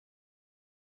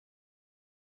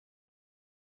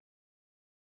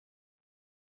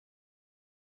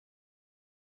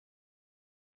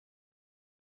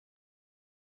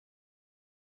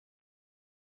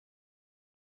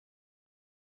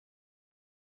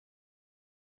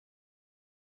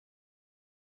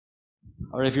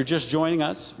All right, if you're just joining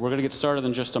us, we're going to get started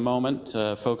in just a moment.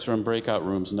 Folks are in breakout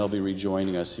rooms, and they'll be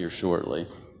rejoining us here shortly.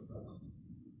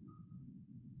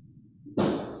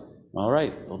 All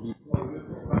right.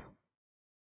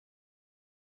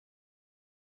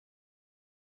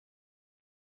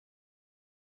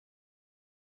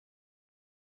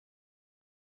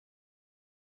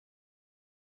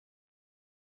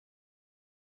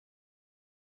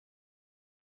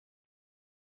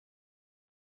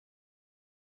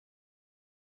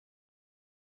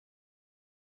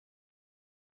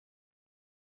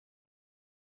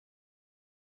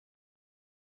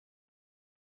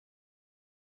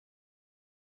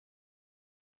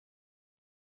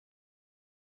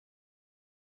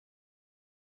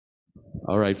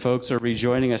 All right, folks are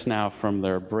rejoining us now from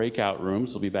their breakout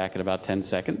rooms. They'll be back in about 10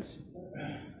 seconds.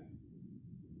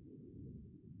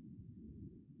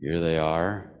 Here they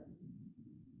are.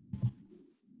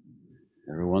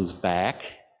 Everyone's back,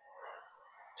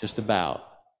 just about.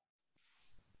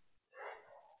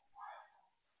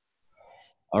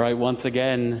 All right, once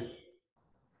again,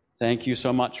 thank you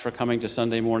so much for coming to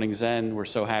Sunday Morning Zen. We're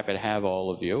so happy to have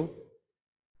all of you.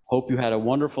 Hope you had a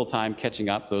wonderful time catching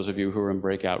up, those of you who are in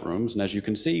breakout rooms. And as you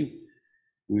can see,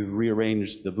 we've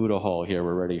rearranged the Buddha Hall here.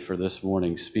 We're ready for this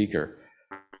morning's speaker.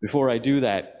 Before I do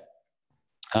that,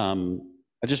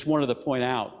 I just wanted to point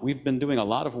out, we've been doing a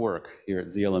lot of work here at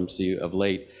ZLMC of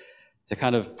late to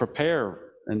kind of prepare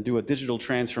and do a digital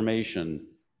transformation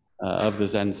of the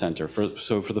Zen Center.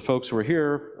 So for the folks who are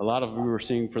here, a lot of you are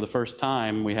seeing for the first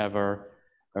time, we have our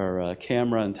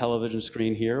camera and television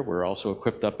screen here. We're also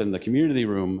equipped up in the community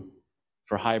room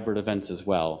for hybrid events as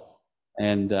well.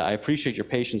 And I appreciate your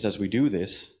patience as we do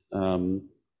this,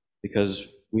 because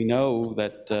we know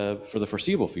that for the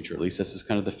foreseeable future, at least, this is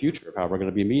kind of the future of how we're going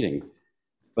to be meeting.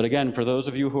 But again, for those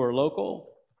of you who are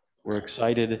local, we're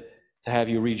excited to have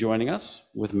you rejoining us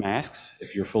with masks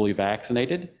if you're fully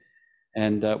vaccinated.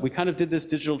 And we kind of did this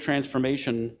digital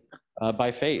transformation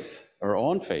by faith, or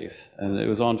on faith. And it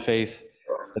was on faith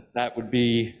that we'd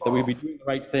be doing the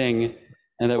right thing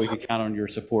and that we could count on your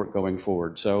support going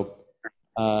forward. So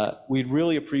we'd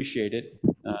really appreciate it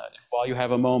while you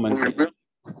have a moment.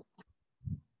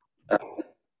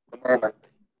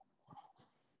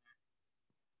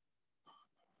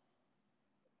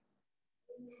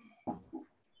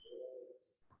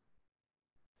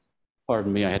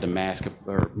 Pardon me, I had to mask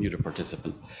or mute a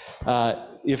participant.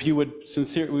 If you would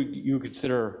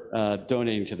consider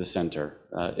donating to the center,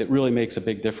 it really makes a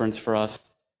big difference for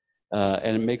us.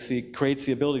 And it creates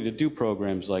the ability to do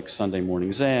programs like Sunday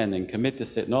Morning Zen and Commit to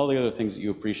Sit and all the other things that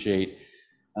you appreciate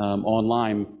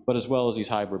online, but as well as these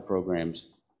hybrid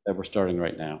programs that we're starting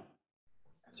right now.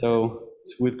 So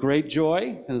it's with great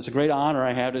joy, and it's a great honor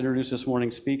I have to introduce this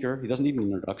morning's speaker. He doesn't need an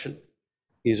introduction.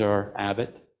 He's our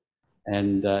abbot,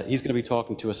 and he's going to be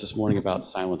talking to us this morning about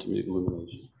silent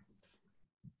illumination.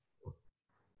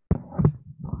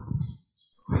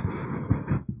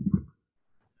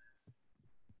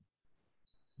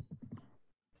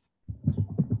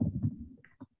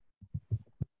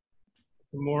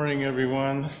 Good morning,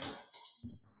 everyone.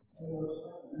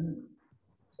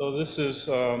 So this is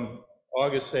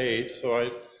August 8th, so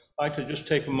I'd like to just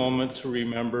take a moment to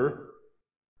remember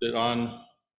that on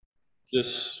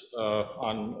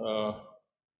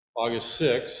August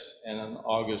 6th and on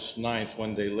August 9th,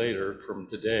 one day later from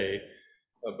today,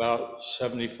 about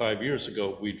 75 years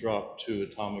ago, we dropped 2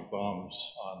 atomic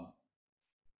bombs on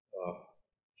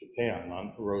Japan,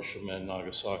 on Hiroshima and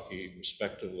Nagasaki,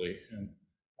 respectively. And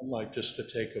I'd like just to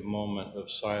take a moment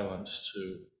of silence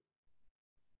to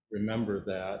remember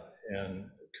that, and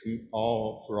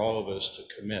for all of us to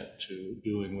commit to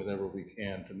doing whatever we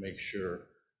can to make sure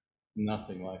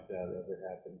nothing like that ever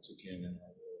happens again in our world.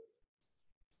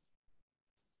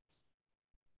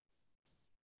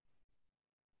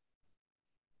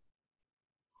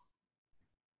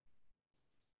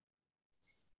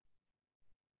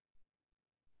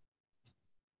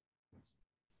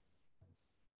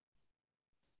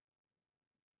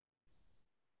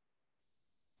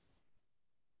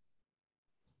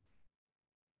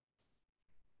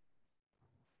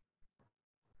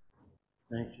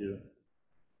 Thank you.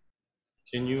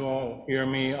 Can you all hear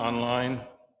me online?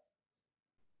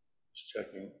 Just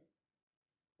checking.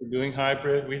 We're doing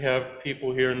hybrid. We have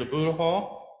people here in the Buddha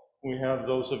Hall. We have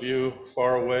those of you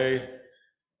far away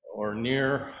or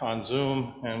near on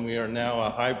Zoom, and we are now a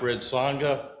hybrid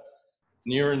Sangha,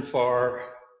 near and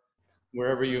far,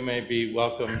 wherever you may be.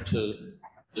 Welcome to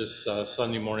this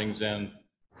Sunday Morning Zen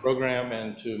program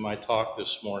and to my talk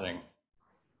this morning.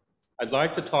 I'd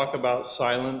like to talk about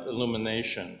silent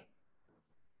illumination.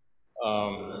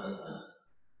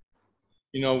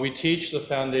 You know, we teach the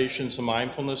foundations of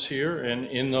mindfulness here, and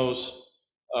in those,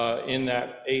 in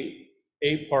that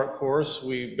eight-part course,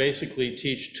 we basically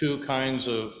teach two kinds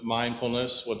of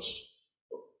mindfulness, what's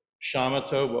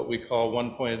shamatha, what we call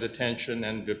one-pointed attention,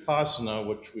 and vipassana,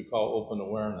 which we call open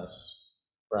awareness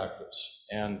practice.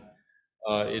 And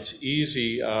it's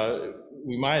easy,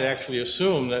 we might actually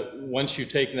assume that once you've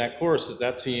taken that course, that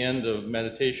that's the end of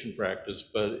meditation practice,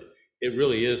 but it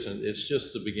really isn't. It's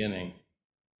just the beginning.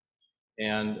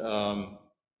 And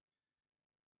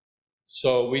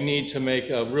so we need to make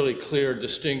a really clear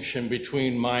distinction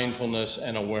between mindfulness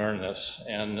and awareness.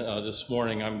 And this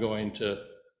morning I'm going to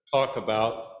talk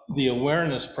about the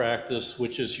awareness practice,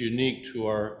 which is unique to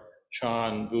our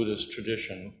Chan Buddhist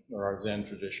tradition, or our Zen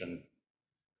tradition,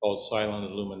 called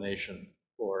silent illumination,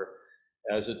 or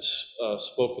as it's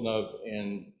spoken of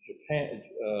in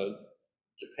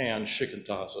Japan,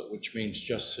 shikantaza, which means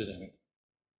just sitting.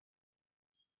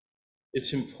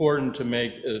 It's important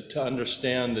to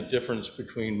understand the difference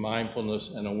between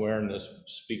mindfulness and awareness,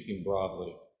 speaking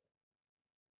broadly.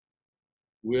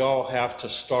 We all have to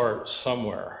start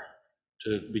somewhere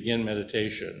to begin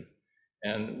meditation,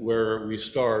 and where we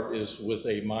start is with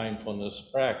a mindfulness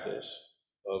practice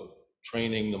of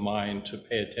training the mind to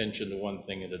pay attention to one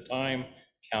thing at a time,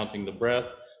 counting the breath.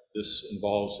 This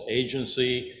involves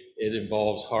agency, it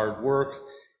involves hard work,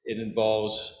 it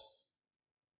involves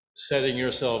setting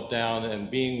yourself down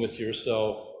and being with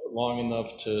yourself long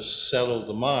enough to settle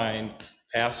the mind,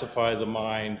 pacify the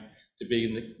mind, to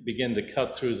begin to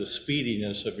cut through the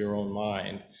speediness of your own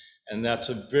mind. And that's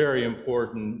a very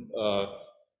important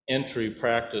entry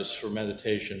practice for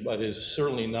meditation, but it is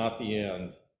certainly not the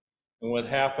end. And what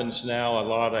happens now a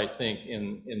lot, I think,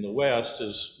 in the West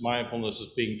is mindfulness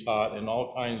is being taught in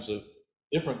all kinds of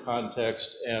different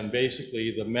contexts, and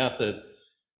basically the method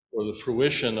or the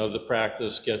fruition of the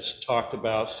practice gets talked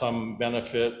about, some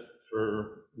benefit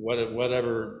for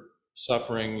whatever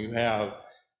suffering you have,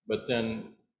 but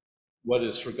then what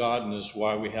is forgotten is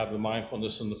why we have the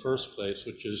mindfulness in the first place,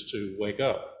 which is to wake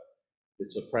up.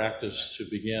 It's a practice to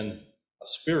begin a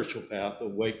spiritual path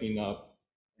of waking up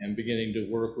and beginning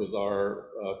to work with our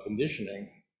conditioning.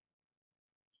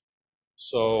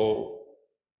 So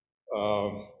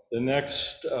the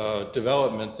next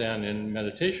development then in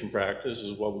meditation practice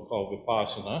is what we call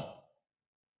vipassana,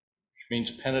 which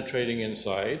means penetrating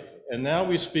insight. And now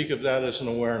we speak of that as an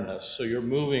awareness. So you're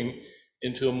moving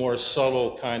into a more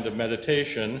subtle kind of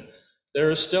meditation. There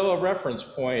is still a reference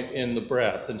point in the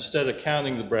breath. Instead of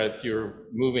counting the breath, you're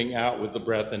moving out with the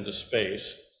breath into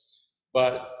space.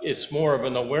 But it's more of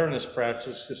an awareness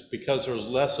practice just because there's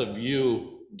less of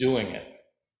you doing it.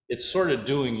 It's sort of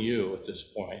doing you at this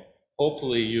point.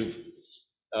 Hopefully you've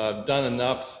done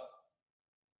enough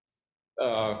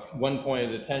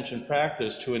one-pointed attention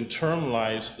practice to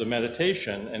internalize the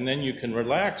meditation, and then you can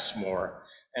relax more.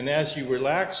 And as you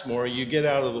relax more, you get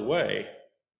out of the way.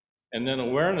 And then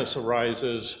awareness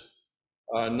arises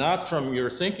not from your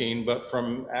thinking, but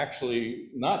from actually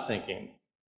not thinking.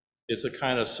 It's a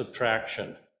kind of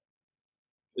subtraction.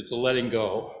 It's a letting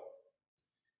go.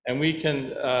 And we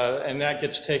can, and that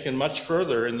gets taken much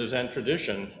further in the Zen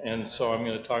tradition. And so I'm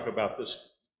going to talk about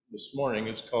this morning.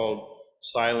 It's called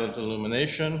silent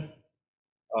illumination.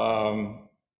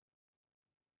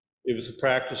 It was a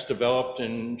practice developed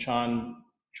in Chan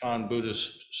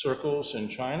Buddhist circles in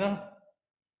China.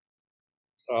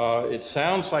 It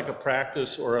sounds like a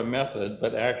practice or a method,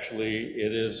 but actually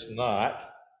it is not.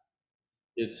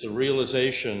 It's a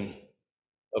realization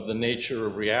of the nature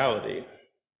of reality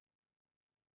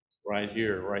right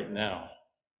here, right now.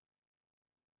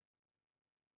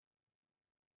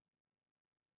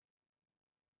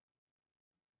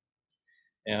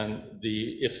 And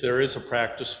if there is a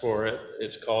practice for it,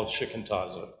 it's called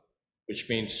shikantaza, which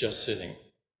means just sitting.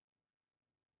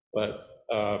 But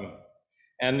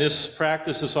and this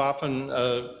practice is often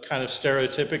kind of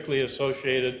stereotypically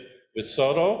associated with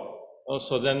Soto.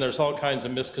 So then there's all kinds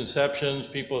of misconceptions.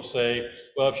 People say,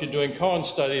 well, if you're doing koan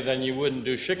study, then you wouldn't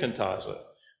do shikantaza.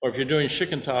 Or if you're doing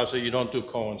shikantaza, you don't do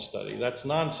koan study. That's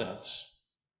nonsense.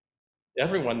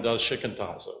 Everyone does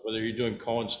shikantaza, whether you're doing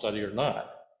koan study or not.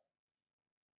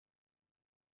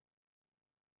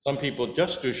 Some people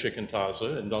just do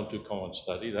shikantaza and don't do koan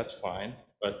study, that's fine.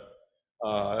 But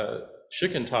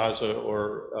shikantaza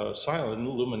or silent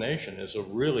illumination is a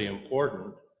really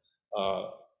important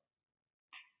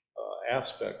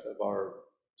aspect of our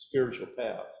spiritual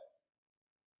path.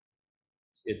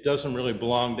 It doesn't really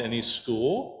belong to any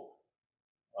school.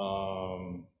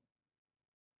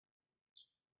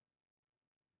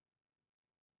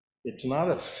 It's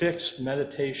not a fixed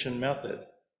meditation method.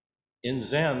 In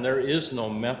Zen, there is no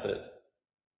method.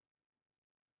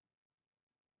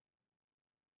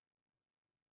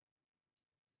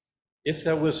 if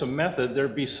there was a method,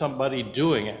 there'd be somebody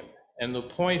doing it. And the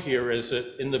point here is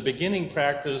that in the beginning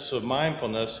practice of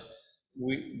mindfulness,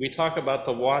 we talk about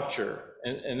the watcher,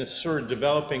 and it's sort of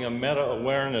developing a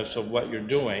meta-awareness of what you're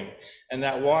doing. And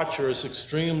that watcher is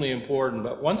extremely important.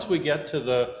 But once we get to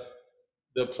the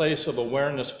place of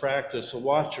awareness practice, the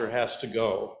watcher has to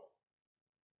go.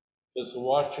 Because the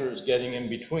watcher is getting in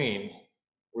between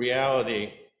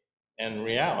reality and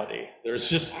reality. There's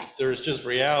just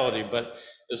reality, but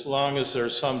as long as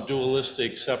there's some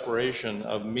dualistic separation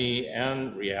of me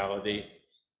and reality,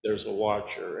 there's a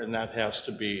watcher, and that has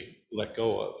to be let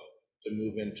go of to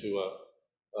move into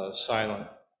a silent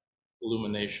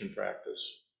illumination practice.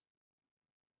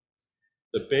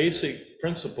 The basic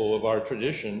principle of our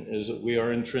tradition is that we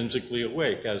are intrinsically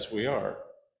awake as we are,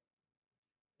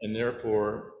 and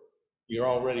therefore you're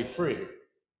already free.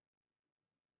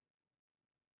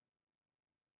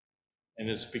 And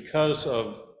it's because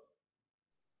of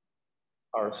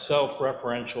our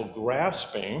self-referential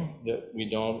grasping that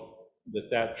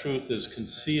that truth is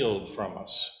concealed from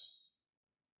us.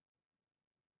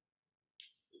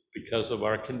 Because of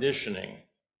our conditioning.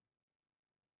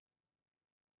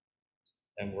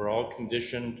 And we're all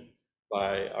conditioned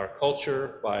by our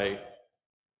culture, by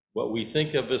what we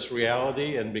think of as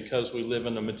reality, and because we live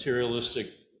in a materialistic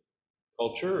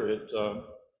culture,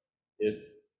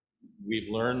 we've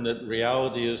learned that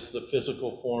reality is the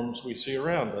physical forms we see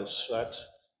around us. That's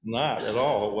not at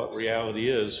all what reality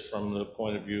is from the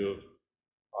point of view of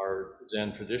our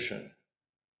Zen tradition.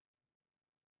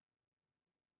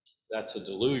 That's a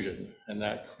delusion, and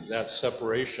that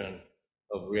separation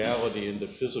of reality into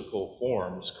physical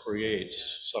forms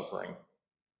creates suffering,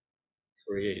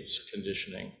 creates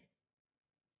conditioning,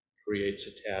 creates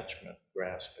attachment,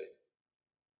 grasping.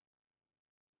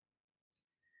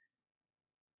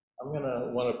 I'm going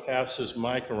to want to pass this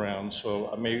mic around, so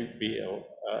I may be able,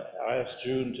 I asked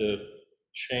June to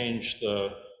change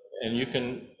and you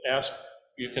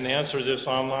can answer this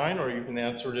online or you can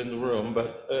answer it in the room,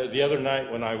 but the other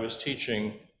night when I was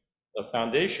teaching a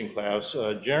foundation class,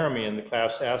 Jeremy in the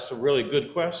class asked a really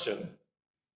good question.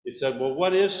 He said, well,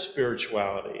 what is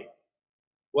spirituality?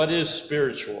 What is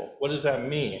spiritual? What does that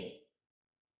mean?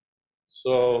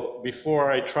 So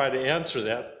before I try to answer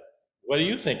that, what do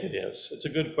you think it is? It's a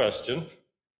good question.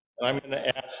 And I'm going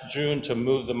to ask June to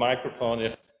move the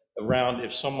microphone around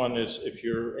if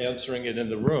you're answering it in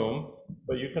the room,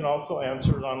 but you can also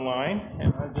answer it online,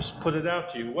 and I just put it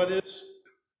out to you.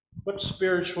 What's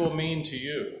spiritual mean to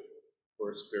you? Or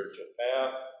a spiritual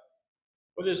path?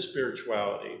 What is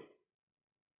spirituality?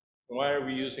 And why are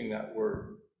we using that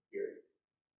word here?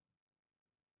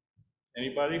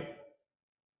 Anybody?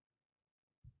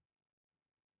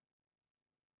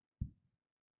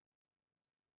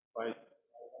 Right.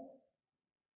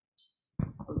 I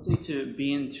would say to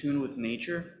be in tune with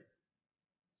nature.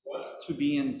 What? To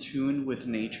be in tune with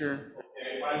nature.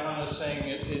 Okay, Faizan is saying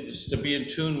it is to be in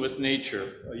tune with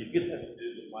nature. Oh, you get that to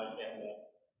do the mic and the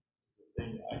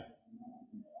thing.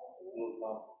 It's a little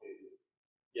complicated.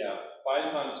 Yeah,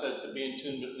 Faizan said to be in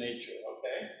tune with nature,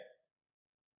 okay?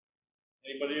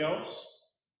 Anybody else?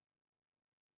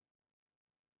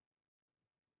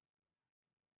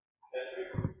 Patrick?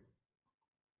 It'd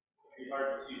be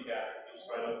hard to see that, just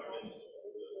right up against the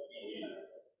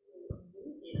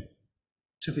TV.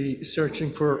 To be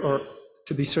searching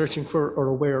for or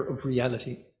aware of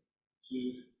reality.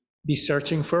 To Be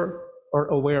searching for or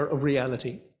aware of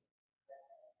reality.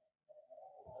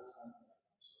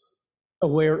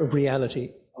 Aware of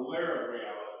reality. aware of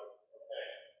reality, okay.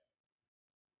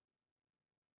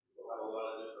 People have a lot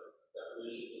of different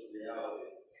definitions of reality.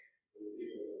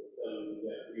 People tell you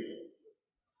that real.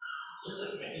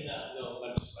 They may not know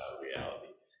much about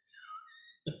reality.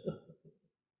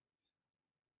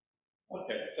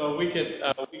 Okay, so we could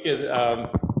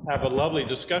have a lovely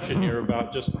discussion here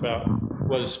about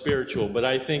what is spiritual, but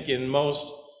I think in most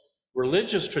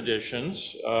religious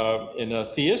traditions, in a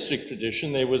theistic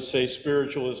tradition, they would say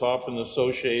spiritual is often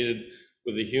associated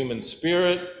with the human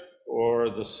spirit or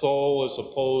the soul as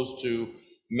opposed to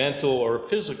mental or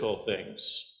physical things.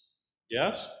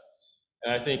 Yes?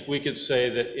 And I think we could say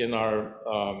that in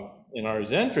our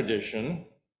Zen tradition,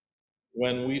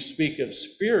 when we speak of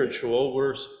spiritual,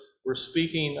 we're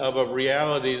speaking of a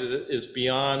reality that is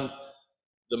beyond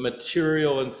the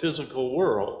material and physical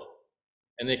world,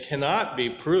 and it cannot be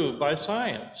proved by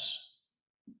science.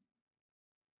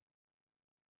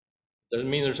 Doesn't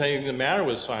mean there's anything the matter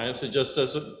with science, it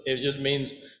just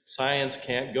means science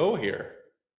can't go here.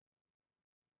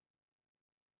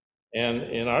 And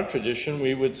in our tradition,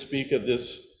 we would speak of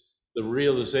the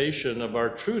realization of our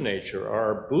true nature,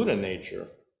 our Buddha nature.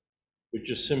 which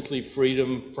is simply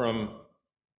freedom from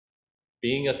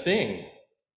being a thing,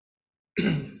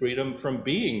 freedom from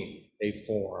being a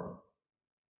form,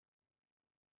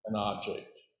 an object,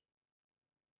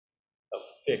 a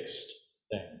fixed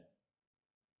thing.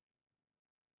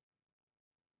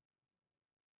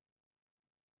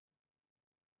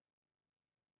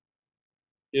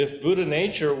 If Buddha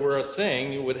nature were a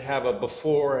thing, it would have a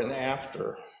before and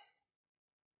after,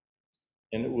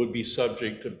 and it would be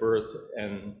subject to birth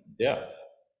and death.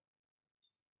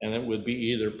 And it would be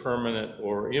either permanent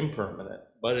or impermanent,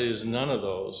 but it is none of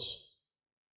those.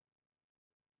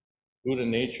 Buddha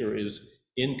nature is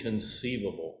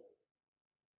inconceivable.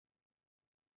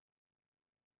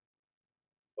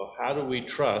 So how do we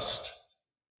trust,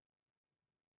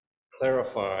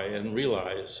 clarify, and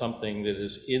realize something that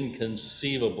is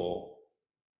inconceivable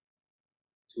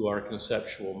to our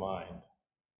conceptual mind?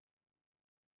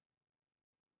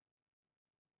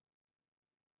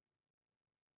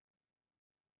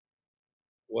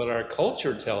 What our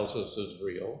culture tells us is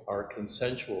real, our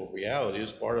consensual reality,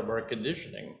 is part of our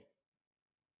conditioning.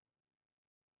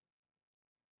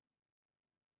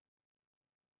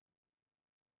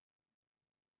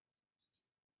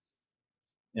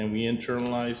 And we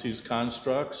internalize these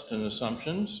constructs and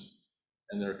assumptions,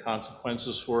 and there are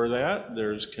consequences for that.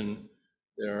 There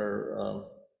are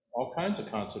all kinds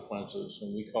of consequences,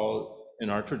 and we call it, in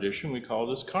our tradition, we call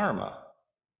this karma.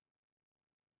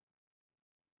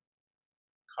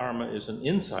 Karma is an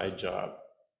inside job.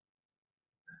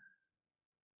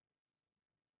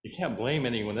 You can't blame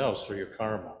anyone else for your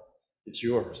karma. It's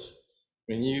yours.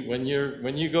 When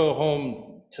you go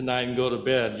home tonight and go to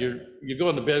bed, you're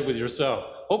going to bed with yourself.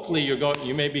 Hopefully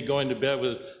you may be going to bed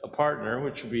with a partner,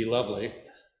 which would be lovely,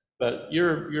 but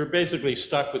you're basically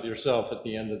stuck with yourself at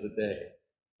the end of the day.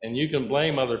 And you can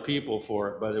blame other people for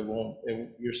it, but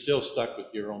you're still stuck with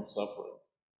your own suffering.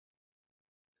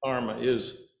 Karma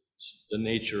is the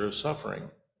nature of suffering,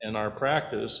 and our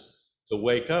practice to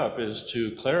wake up is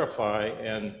to clarify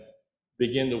and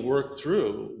begin to work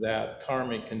through that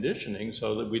karmic conditioning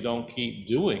so that we don't keep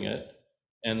doing it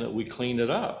and that we clean it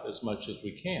up as much as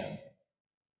we can.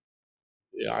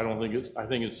 Yeah, I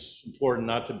think it's important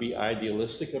not to be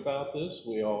idealistic about this.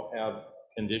 We all have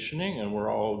conditioning and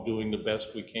we're all doing the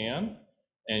best we can,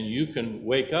 and you can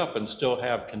wake up and still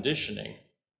have conditioning.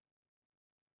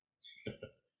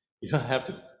 You don't have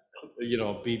to,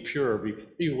 be pure before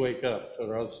you wake up,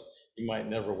 or else you might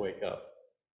never wake up.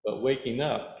 But waking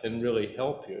up can really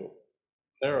help you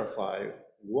clarify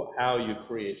how you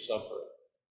create suffering.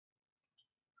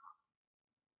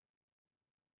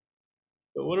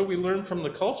 But what do we learn from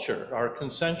the culture? Our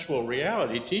consensual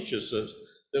reality teaches us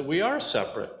that we are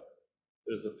separate.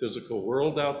 There's a physical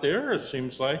world out there, it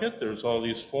seems like it. There's all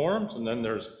these forms, and then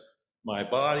there's my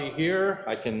body here.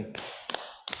 I can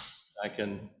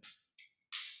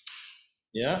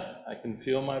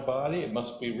feel my body. It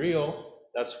must be real.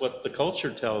 That's what the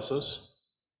culture tells us.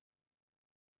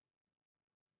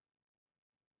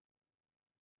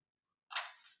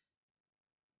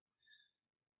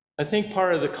 I think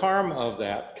part of the karma of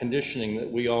that conditioning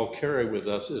that we all carry with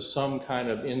us is some kind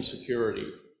of insecurity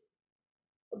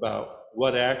about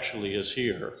what actually is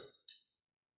here,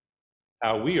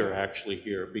 how we are actually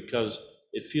here, because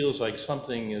it feels like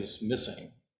something is missing,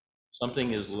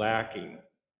 something is lacking.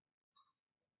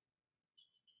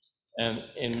 And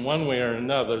in one way or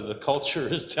another, the culture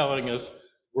is telling us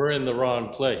we're in the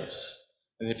wrong place.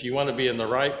 And if you want to be in the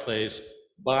right place,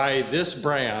 buy this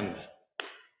brand,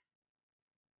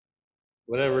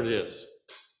 whatever it is.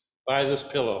 Buy this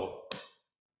pillow,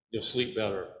 you'll sleep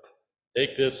better.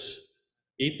 Take this,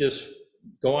 eat this,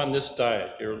 go on this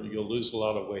diet, you'll lose a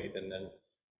lot of weight, and then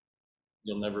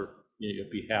you'll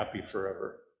be happy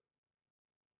forever.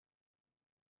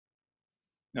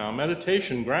 Now,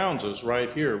 meditation grounds us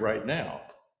right here, right now.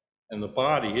 And the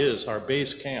body is our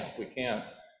base camp. We can't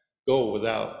go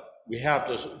without, we have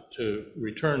to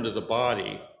return to the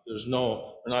body. We're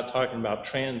not talking about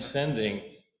transcending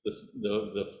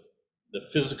the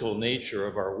physical nature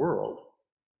of our world.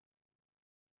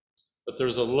 But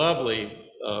there's a lovely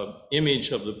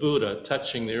image of the Buddha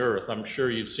touching the earth. I'm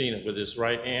sure you've seen it with his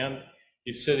right hand.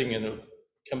 He's sitting in a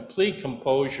complete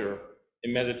composure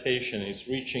in meditation. He's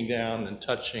reaching down and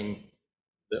touching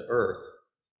the earth.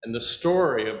 And the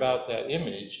story about that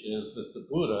image is that the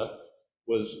Buddha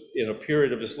was in a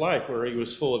period of his life where he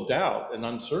was full of doubt and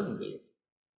uncertainty.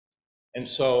 And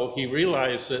so he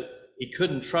realized that he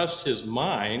couldn't trust his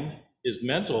mind, his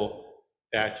mental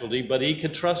faculty, but he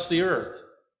could trust the earth.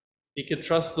 He could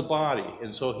trust the body,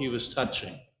 and so he was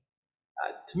touching.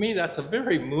 To me, that's a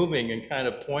very moving and kind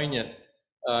of poignant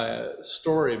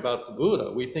story about the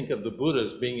Buddha. We think of the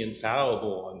Buddha as being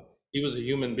infallible, and he was a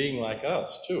human being like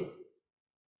us too.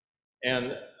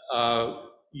 And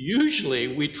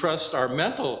usually we trust our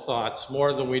mental thoughts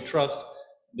more than we trust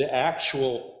the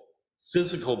actual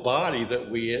physical body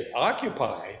that we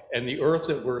occupy and the earth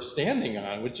that we're standing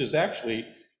on, which is actually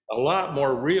a lot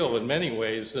more real in many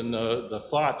ways than the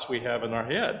thoughts we have in our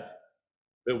head.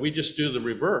 But we just do the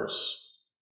reverse.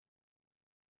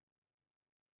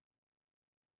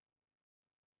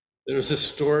 There's a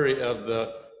story of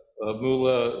the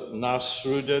Mullah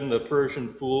Nasruddin, the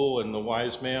Persian fool and the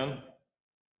wise man.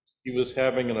 He was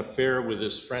having an affair with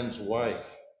his friend's wife.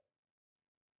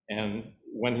 And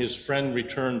when his friend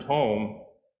returned home,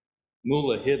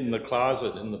 Mullah hid in the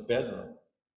closet in the bedroom.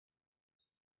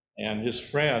 And his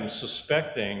friend,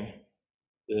 suspecting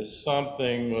that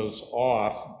something was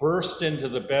off, burst into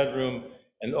the bedroom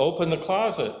and opened the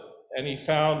closet. And he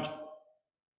found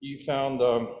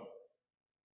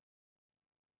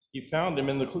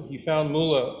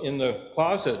Mullah in the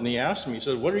closet, and he asked him, he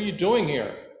said, "What are you doing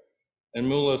here?" And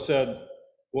Mullah said,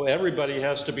 "Well, everybody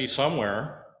has to be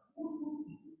somewhere."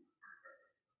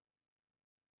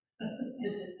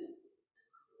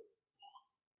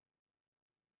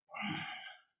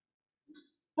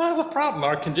 That's the problem.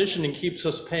 Our conditioning keeps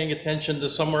us paying attention to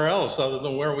somewhere else other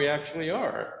than where we actually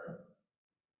are.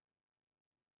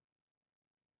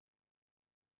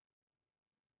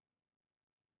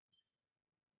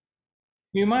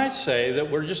 You might say that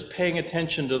we're just paying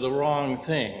attention to the wrong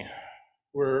thing.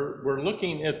 We're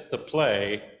looking at the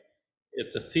play,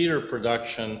 at the theater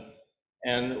production,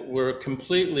 and we're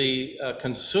completely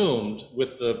consumed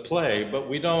with the play, but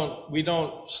we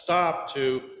don't stop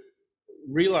to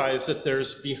realize that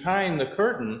there's behind the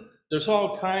curtain, there's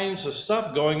all kinds of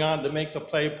stuff going on to make the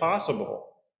play possible.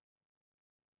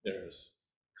 There's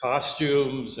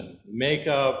costumes and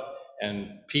makeup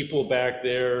and people back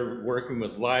there working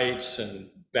with lights and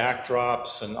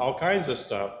backdrops and all kinds of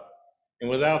stuff. And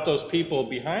without those people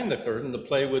behind the curtain, the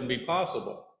play wouldn't be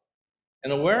possible.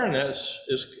 And awareness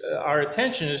our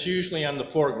attention is usually on the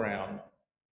foreground.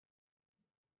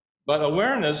 But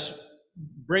awareness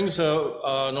brings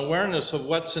an awareness of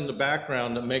what's in the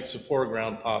background that makes the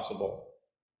foreground possible.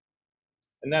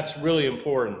 And that's really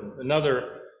important.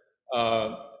 Another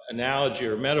analogy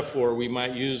or metaphor we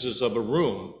might use is of a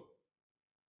room.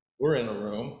 We're in a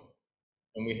room,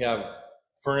 and we have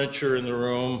furniture in the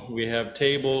room, we have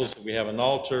tables, we have an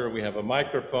altar, we have a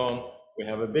microphone, we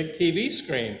have a big TV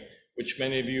screen, which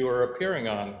many of you are appearing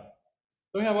on.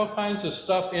 So we have all kinds of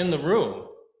stuff in the room,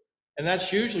 and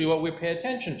that's usually what we pay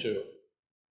attention to.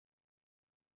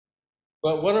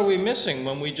 But what are we missing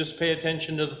when we just pay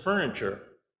attention to the furniture?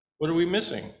 What are we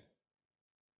missing?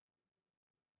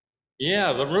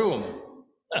 Yeah, the room.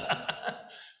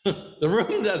 The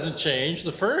room doesn't change,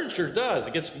 the furniture does.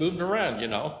 It gets moved around,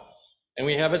 And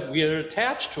we are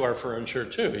attached to our furniture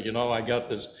too. I got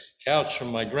this couch from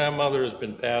my grandmother, it's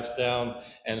been passed down,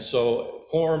 and so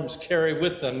forms carry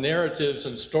with them narratives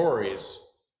and stories.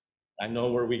 I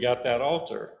know where we got that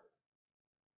altar.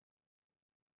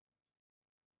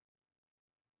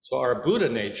 So our Buddha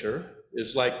nature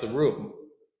is like the room.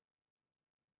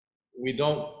 We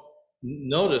don't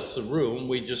notice the room,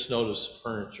 we just notice the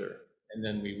furniture, and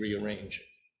then we rearrange it.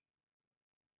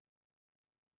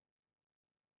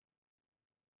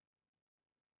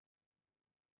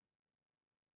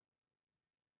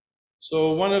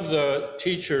 So one of the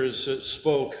teachers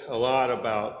spoke a lot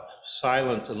about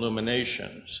silent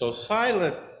illumination. So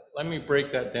silent, let me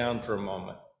break that down for a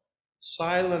moment.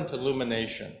 Silent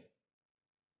illumination.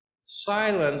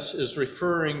 Silence is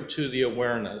referring to the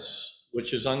awareness,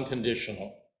 which is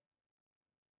unconditional,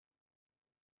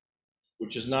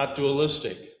 which is not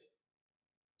dualistic.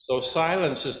 So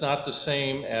silence is not the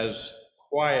same as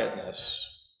quietness.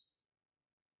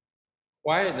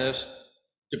 Quietness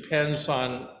depends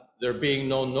on there being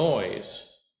no noise.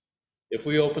 If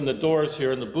we open the doors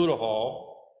here in the Buddha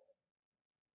Hall,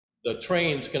 the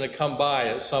train's going to come by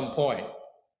at some point,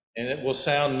 and it will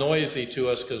sound noisy to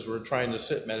us because we're trying to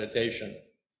sit meditation,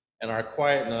 and our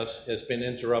quietness has been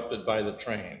interrupted by the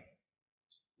train.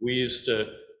 We used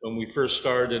to, when we first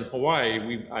started in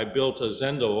Hawaii, I built a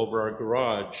zendo over our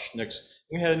garage next.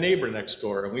 We had a neighbor next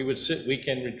door, and we would sit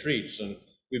weekend retreats, and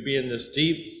we'd be in this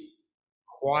deep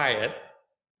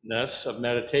quietness of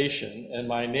meditation, and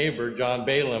my neighbor, John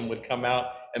Balaam, would come out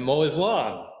and mow his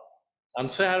lawn on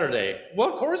Saturday.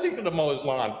 Well, of course he's gonna mow his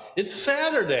lawn. It's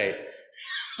Saturday.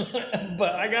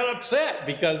 But I got upset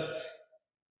because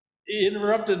he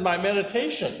interrupted my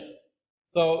meditation.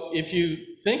 So if you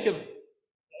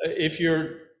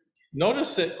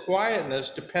notice that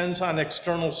quietness depends on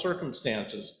external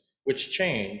circumstances. which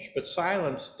change, but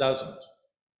silence doesn't.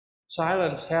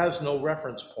 Silence has no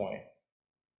reference point.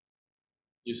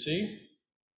 You see?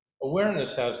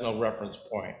 Awareness has no reference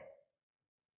point.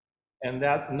 And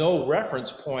that no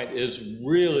reference point is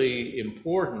really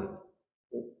important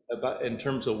in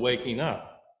terms of waking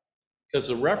up. Because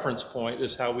the reference point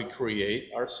is how we create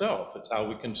ourself. It's how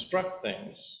we construct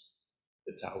things.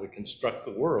 It's how we construct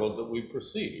the world that we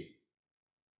perceive.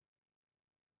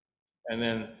 And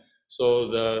then, so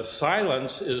the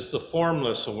silence is the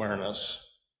formless awareness.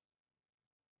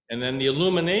 And then the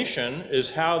illumination is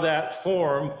how that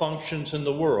form functions in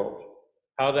the world,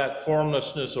 how that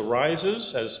formlessness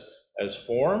arises as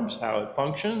forms, how it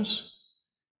functions.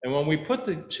 And when we put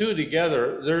the two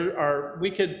together,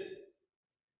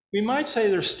 we might say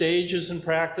there's stages in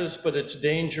practice, but it's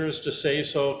dangerous to say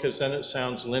so because then it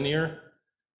sounds linear.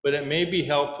 But it may be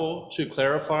helpful to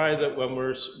clarify that when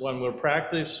we're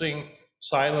practicing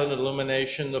silent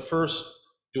illumination, the first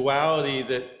duality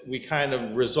that we kind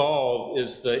of resolve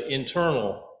is the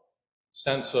internal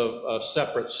sense of a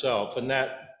separate self, and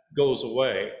that goes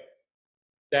away.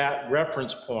 That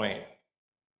reference point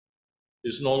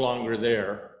is no longer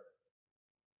there.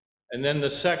 And then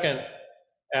the second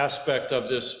aspect of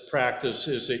this practice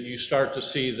is that you start to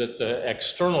see that the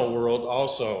external world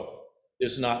also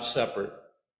is not separate.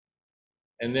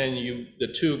 And then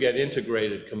the two get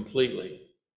integrated completely,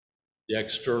 the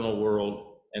external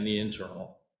world and the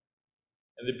internal.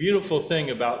 And the beautiful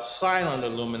thing about silent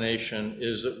illumination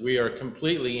is that we are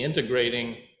completely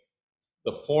integrating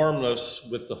the formless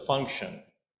with the function,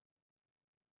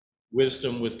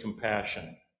 wisdom with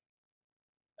compassion.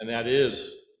 And that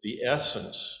is the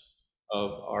essence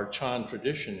of our Chan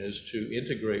tradition, is to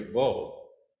integrate both.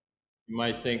 You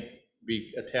might think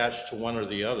be attached to one or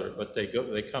the other, but they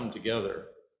come together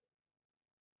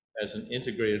as an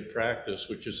integrated practice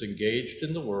which is engaged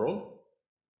in the world,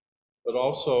 but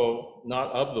also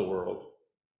not of the world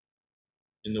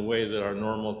in the way that our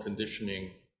normal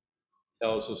conditioning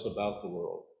tells us about the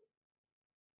world.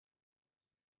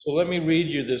 So let me read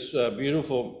you this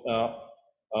beautiful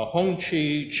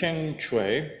Hongqi Cheng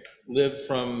Chui, lived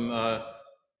from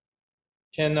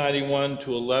 1091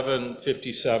 to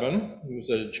 1157. He was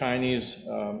a Chinese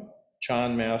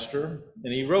Chan master,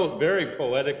 and he wrote very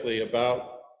poetically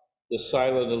about the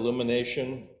silent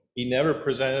illumination. He never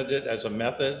presented it as a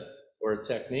method or a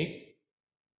technique.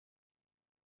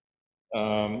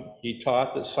 He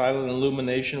taught that silent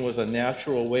illumination was a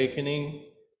natural awakening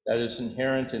that is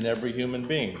inherent in every human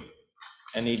being.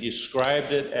 And he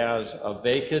described it as a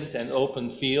vacant and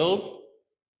open field,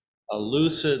 a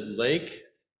lucid lake,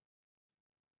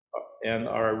 and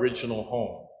our original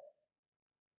home.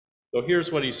 So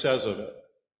here's what he says of it.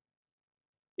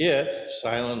 It,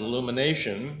 silent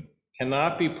illumination,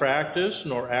 cannot be practiced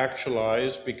nor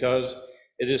actualized because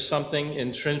it is something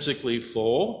intrinsically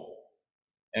full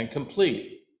and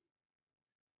complete.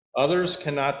 Others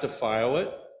cannot defile it.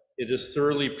 It is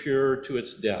thoroughly pure to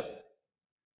its depth.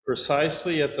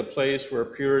 Precisely at the place where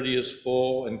purity is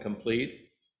full and complete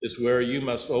is where you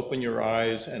must open your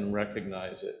eyes and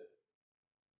recognize it.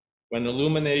 When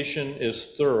illumination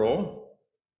is thorough,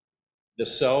 the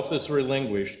self is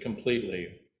relinquished completely.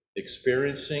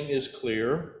 Experiencing is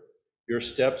clear. Your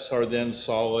steps are then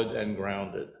solid and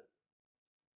grounded.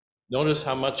 Notice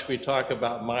how much we talk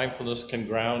about mindfulness can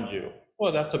ground you.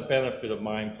 Well, that's a benefit of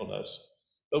mindfulness.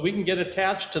 But we can get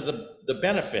attached to the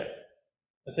benefit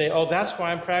and say, oh, that's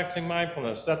why I'm practicing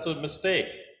mindfulness. That's a mistake.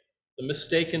 The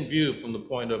mistaken view from the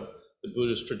point of the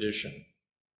Buddhist tradition.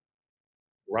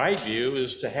 Right view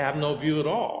is to have no view at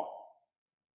all.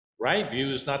 Right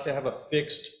view is not to have a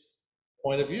fixed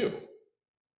point of view.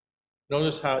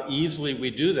 Notice how easily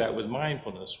we do that with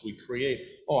mindfulness. We create,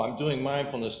 oh, I'm doing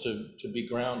mindfulness to be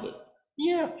grounded.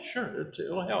 Yeah, sure,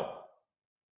 it'll help.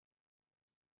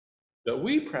 But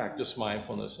we practice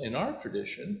mindfulness in our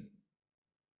tradition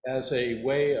as a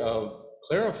way of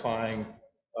clarifying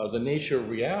the nature of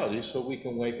reality so we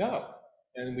can wake up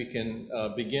and we can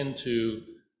begin to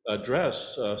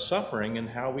address suffering and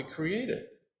how we create it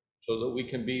so that we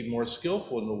can be more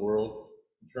skillful in the world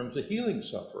in terms of healing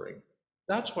suffering.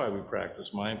 That's why we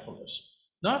practice mindfulness,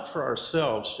 not for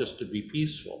ourselves just to be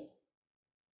peaceful.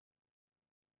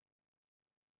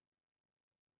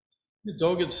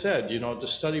 Dogen said, to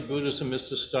study Buddhism is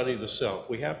to study the self.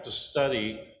 We have to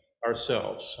study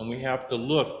ourselves, and we have to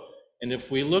look. And if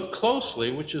we look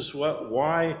closely, which is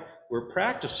why we're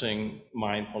practicing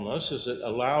mindfulness, is it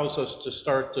allows us to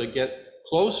start to get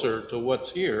closer to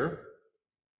what's here.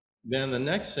 Then the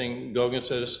next thing Dogen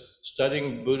says,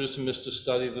 studying Buddhism is to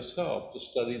study the self. To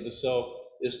study the self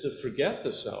is to forget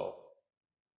the self.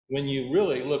 When you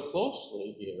really look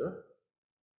closely here,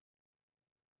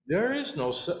 There is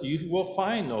no self. You will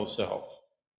find no self.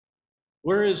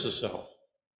 Where is the self?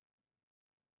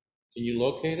 Can you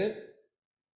locate it?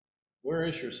 Where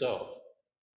is your self?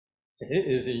 It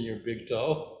is in your big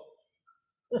toe.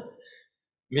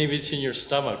 Maybe it's in your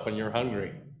stomach when you're hungry.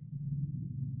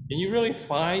 Can you really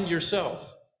find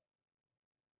yourself?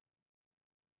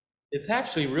 It's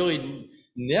actually really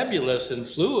nebulous and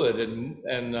fluid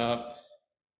and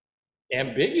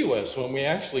ambiguous when we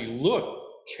actually look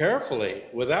carefully,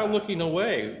 without looking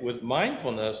away, with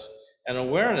mindfulness and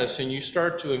awareness, and you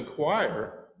start to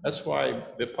inquire. That's why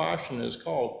Vipassana is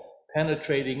called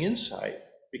penetrating insight,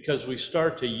 because we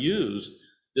start to use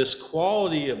this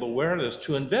quality of awareness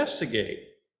to investigate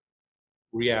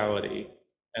reality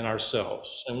and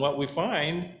ourselves. And what we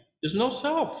find is no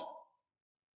self.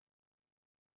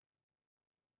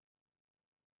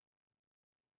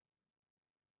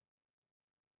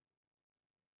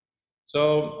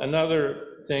 So another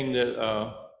thing that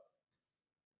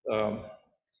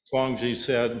Guangzi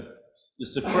said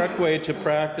is the correct way to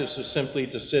practice is simply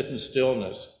to sit in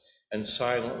stillness and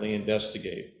silently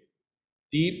investigate.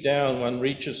 Deep down, one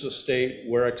reaches a state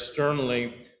where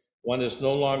externally one is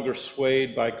no longer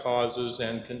swayed by causes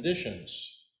and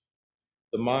conditions.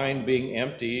 The mind being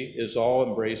empty is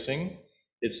all-embracing,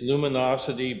 its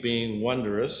luminosity being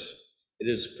wondrous, it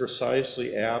is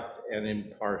precisely apt and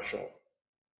impartial.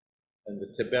 And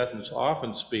the Tibetans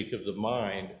often speak of the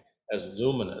mind as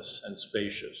luminous and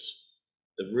spacious.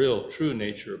 The real, true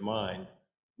nature of mind,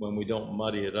 when we don't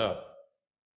muddy it up,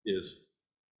 is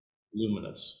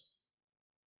luminous.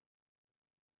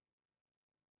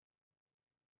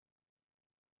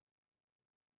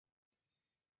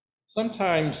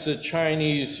 Sometimes the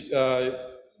Chinese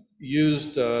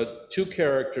used two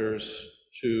characters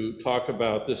to talk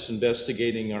about this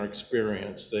investigating our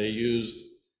experience. They used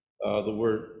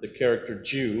the character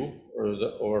Jew or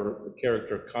the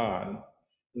character Khan,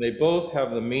 and they both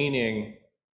have the meaning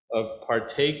of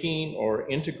partaking or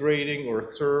integrating or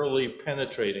thoroughly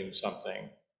penetrating something.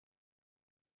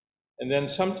 And then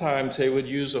sometimes they would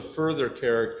use a further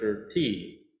character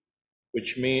T,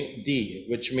 which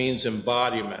means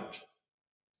embodiment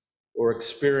or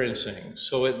experiencing.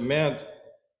 So it's meant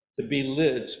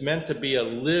to be a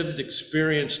lived,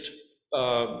 experienced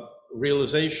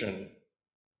realization.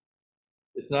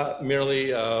 It's not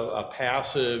merely a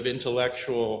passive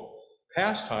intellectual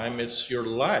pastime, it's your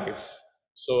life.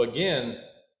 So again,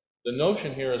 the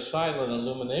notion here is silent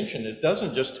illumination. It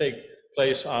doesn't just take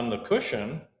place on the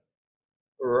cushion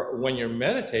or when you're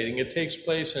meditating, it takes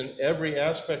place in every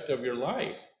aspect of your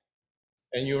life.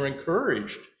 And you're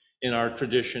encouraged in our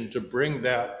tradition to bring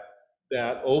that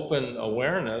open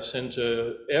awareness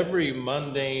into every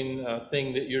mundane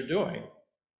thing that you're doing.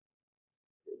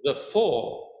 The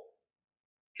full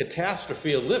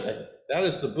catastrophe of living, that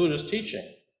is the Buddhist teaching.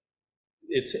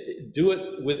 Do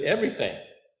it with everything.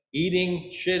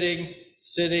 Eating, shitting,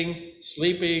 sitting,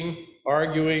 sleeping,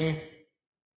 arguing,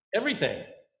 everything.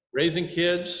 Raising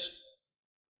kids,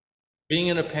 being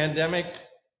in a pandemic.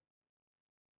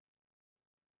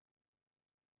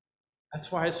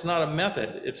 That's why it's not a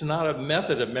method. It's not a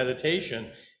method of meditation.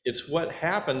 It's what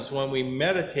happens when we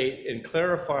meditate and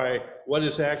clarify what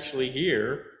is actually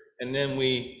here, and then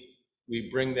we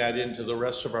bring that into the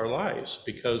rest of our lives,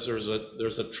 because there's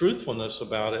a truthfulness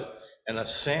about it and a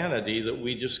sanity that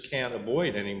we just can't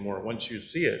avoid anymore. Once you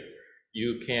see it,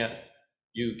 you can't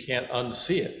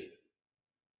unsee it,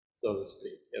 so to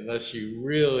speak, unless you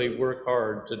really work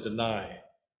hard to deny.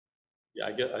 Yeah,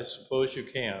 I suppose you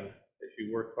can if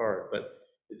you work hard, but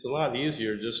it's a lot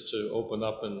easier just to open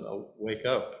up and wake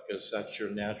up, because that's your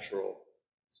natural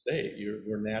state.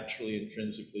 We're naturally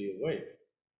intrinsically awake.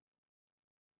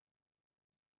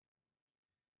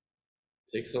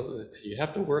 You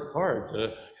have to work hard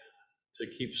to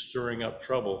keep stirring up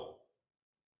trouble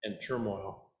and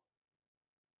turmoil.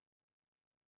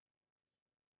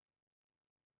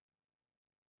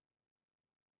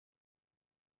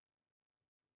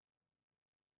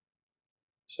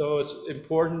 So it's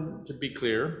important to be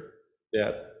clear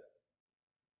that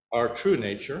our true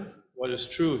nature, what is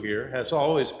true here, has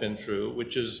always been true,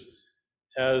 which is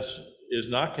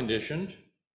not conditioned,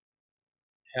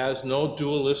 has no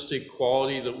dualistic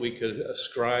quality that we could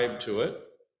ascribe to it,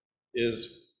 it's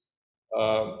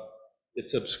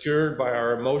obscured by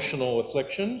our emotional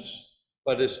afflictions,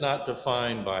 but it's not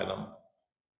defined by them.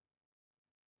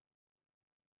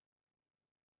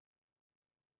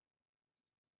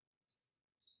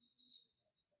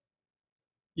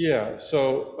 Yeah,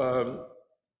 so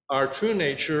our true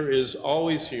nature is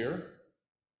always here.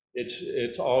 It's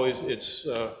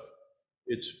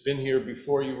It's been here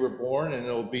before you were born, and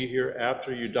it'll be here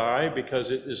after you die,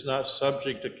 because it is not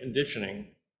subject to conditioning.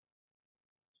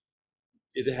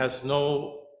 It has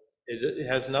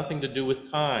nothing to do with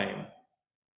time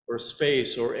or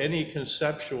space or any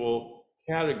conceptual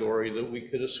category that we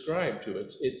could ascribe to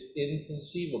it. It's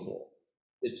inconceivable.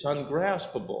 It's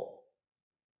ungraspable.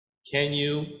 Can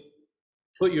you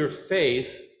put your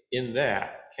faith in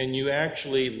that? Can you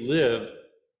actually live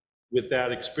with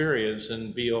that experience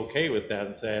and be okay with that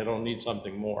and say, I don't need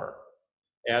something more?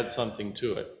 Add something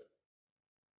to it.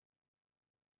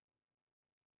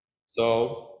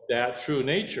 So that true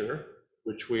nature,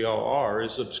 which we all are,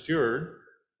 is obscured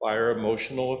by our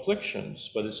emotional afflictions,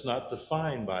 but it's not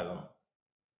defined by them.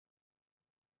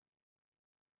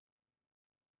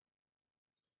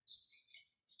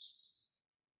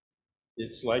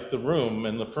 It's like the room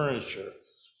and the furniture.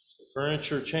 The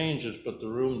furniture changes, but the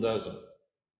room doesn't.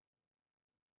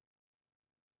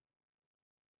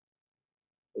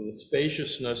 So the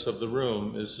spaciousness of the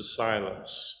room is the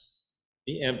silence,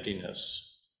 the emptiness.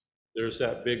 There's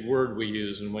that big word we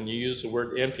use, and when you use the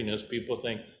word emptiness, people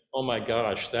think, oh my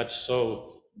gosh, that's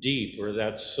so deep, or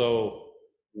that's so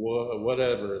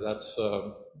whatever, that's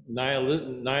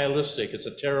nihilistic, it's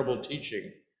a terrible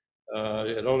teaching.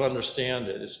 I don't understand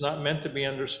it. It's not meant to be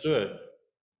understood.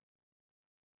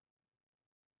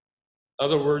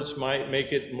 Other words might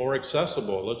make it more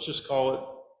accessible. Let's just call it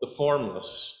the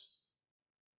formless.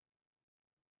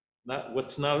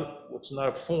 What's not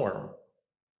a form.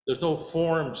 There's no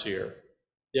forms here.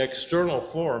 The external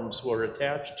forms we're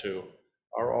attached to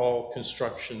are all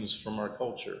constructions from our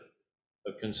culture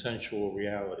of consensual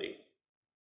reality.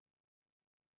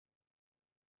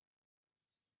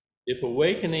 If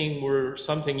awakening were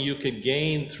something you could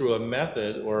gain through a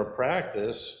method or a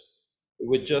practice, it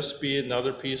would just be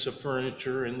another piece of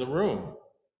furniture in the room.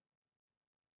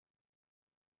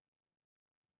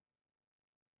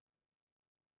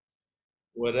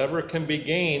 Whatever can be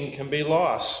gained can be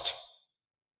lost.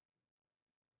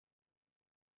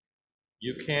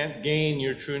 You can't gain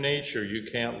your true nature.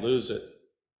 You can't lose it.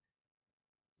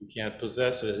 You can't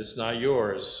possess it. It's not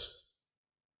yours.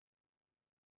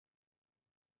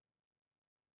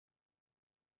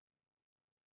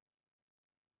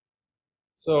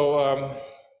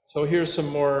 So here's some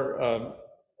more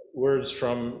words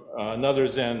from another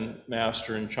Zen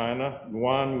master in China,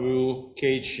 Yuan Wu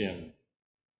Keixin.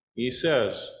 He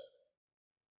says,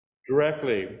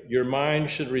 directly, your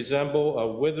mind should resemble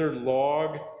a withered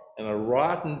log and a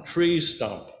rotten tree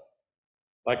stump,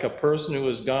 like a person who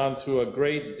has gone through a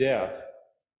great death,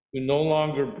 who no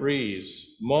longer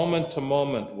breathes, moment to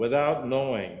moment, without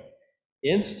knowing,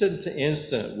 instant to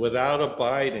instant, without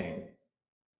abiding.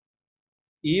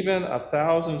 Even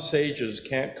 1,000 sages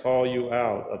can't call you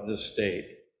out of this state.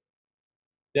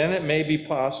 Then it may be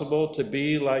possible to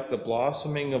be like the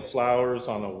blossoming of flowers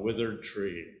on a withered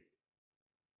tree.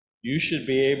 You should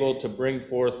be able to bring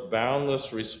forth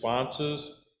boundless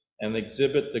responses and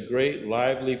exhibit the great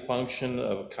lively function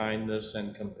of kindness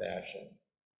and compassion.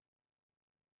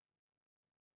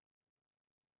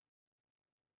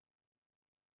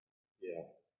 Yeah.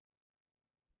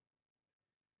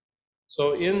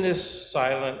 So in this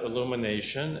silent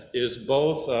illumination is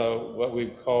both what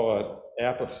we call an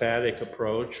apophatic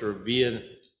approach, or via,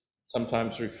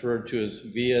 sometimes referred to as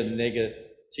via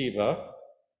negativa,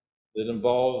 that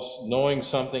involves knowing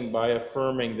something by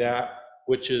affirming that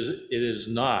which it is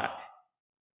not.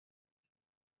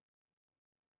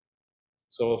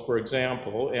 So for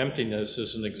example, emptiness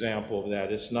is an example of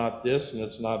that. It's not this and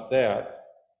it's not that.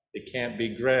 It can't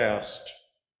be grasped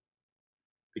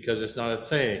because it's not a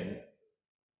thing.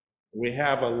 We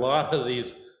have a lot of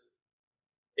these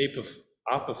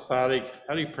apophatic,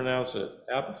 how do you pronounce it?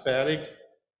 Apophatic?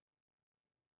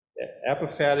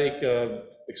 Apophatic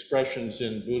expressions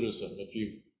in Buddhism. If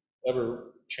you've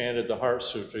ever chanted the Heart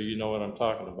Sutra, you know what I'm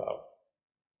talking about.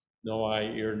 No eye,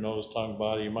 ear, nose, tongue,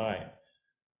 body, mind.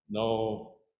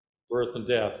 No birth and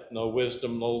death. No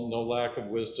wisdom, no lack of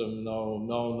wisdom. No.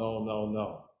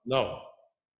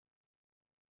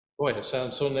 Boy, it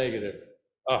sounds so negative.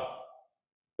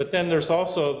 But then there's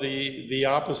also the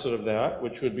opposite of that,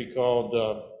 which would be called,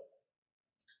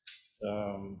 I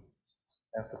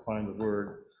have to find the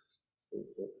word,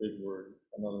 the big word,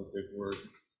 another big word.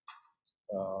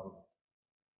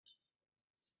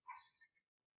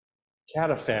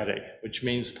 Cataphatic, which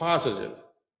means positive.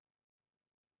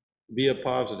 Via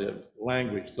positive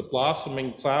language. The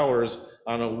blossoming flowers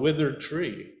on a withered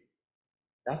tree.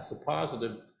 That's the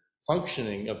positive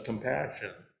functioning of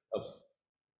compassion,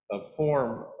 of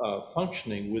form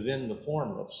functioning within the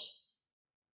formless.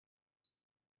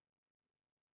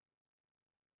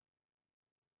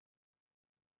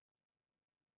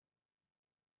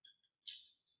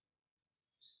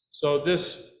 So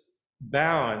this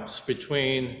balance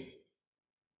between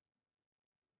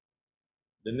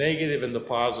the negative and the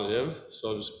positive,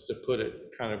 so to put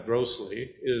it kind of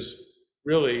grossly, is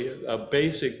really a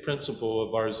basic principle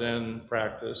of our Zen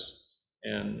practice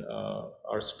and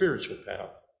our spiritual path.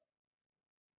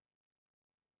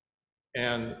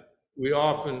 And we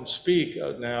often speak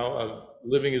now of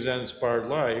living a Zen-inspired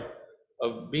life,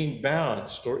 of being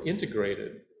balanced or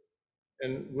integrated.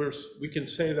 And we can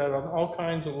say that on all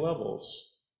kinds of levels.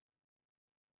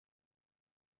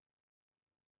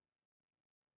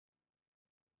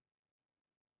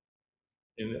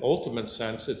 In the ultimate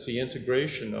sense, it's the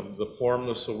integration of the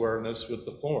formless awareness with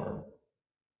the form.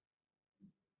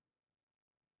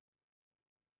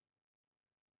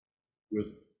 With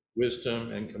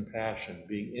wisdom and compassion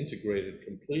being integrated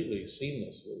completely,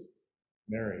 seamlessly,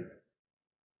 married.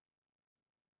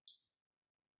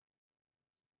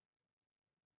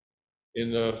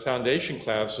 In the foundation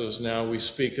classes now, we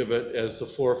speak of it as the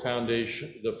four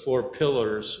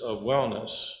pillars of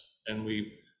wellness, and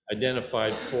we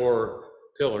identified 4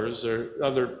 pillars. There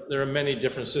are many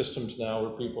different systems now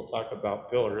where people talk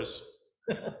about pillars,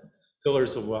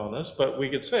 pillars of wellness, but we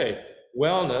could say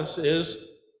wellness is,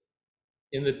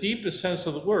 in the deepest sense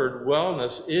of the word,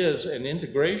 wellness is an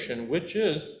integration, which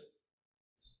is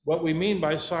what we mean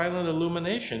by silent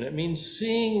illumination. It means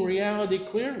seeing reality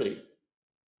clearly,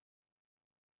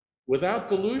 without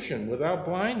delusion, without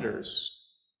blinders,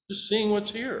 just seeing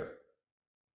what's here.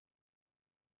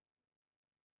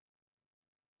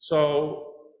 So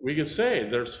we could say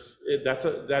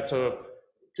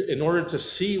in order to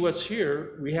see what's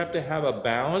here, we have to have a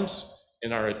balance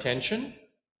in our attention.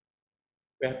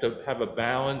 We have to have a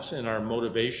balance in our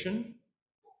motivation.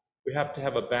 We have to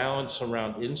have a balance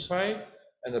around insight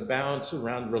and a balance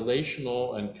around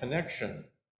relational and connection,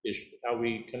 how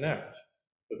we connect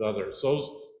with others. Those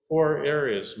 4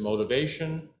 areas: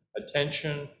 motivation,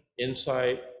 attention,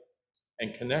 insight,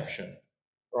 and connection,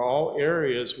 are all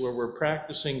areas where we're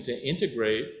practicing to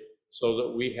integrate so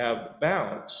that we have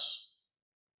balance.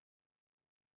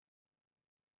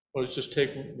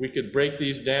 We could break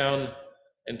these down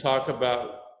and talk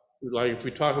about, like if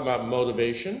we talk about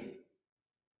motivation,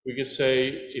 we could say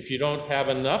if you don't have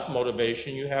enough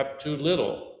motivation, you have too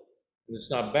little, and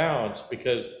it's not balanced,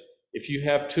 because if you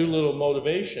have too little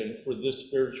motivation for this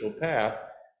spiritual path,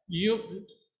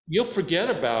 you'll forget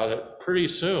about it pretty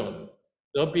soon.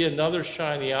 There'll be another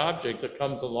shiny object that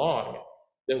comes along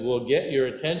that will get your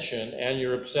attention and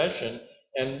your obsession,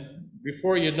 and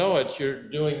before you know it, you're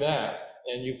doing that,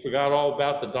 and you forgot all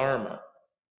about the Dharma.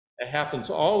 It happens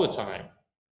all the time.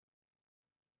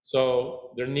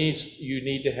 So you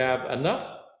need to have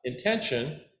enough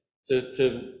intention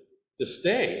to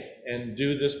stay and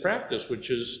do this practice, which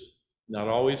is not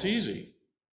always easy.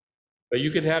 But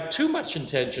you could have too much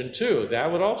intention too.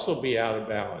 That would also be out of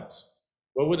balance.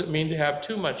 What would it mean to have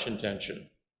too much intention,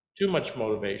 too much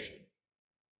motivation?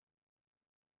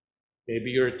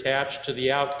 Maybe you're attached to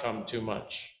the outcome too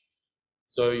much.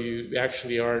 So you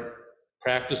actually aren't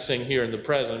practicing here in the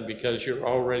present because you're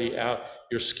already out,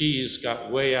 your skis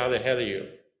got way out ahead of you.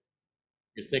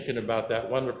 You're thinking about that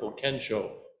wonderful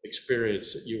Kensho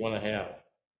experience that you want to have.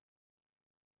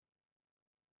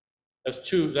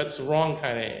 That's the wrong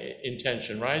kind of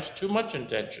intention, right? It's too much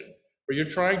intention, or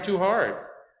you're trying too hard.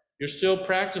 You're still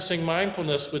practicing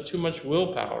mindfulness with too much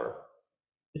willpower.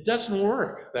 It doesn't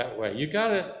work that way.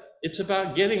 It's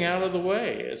about getting out of the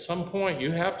way. At some point,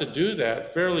 you have to do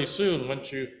that fairly soon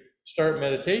once you start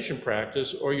meditation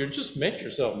practice, or you just make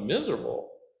yourself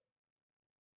miserable.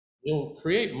 You'll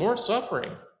create more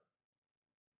suffering.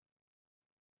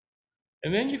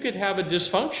 And then you could have a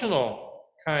dysfunctional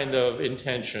kind of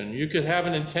intention. You could have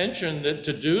an intention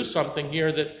to do something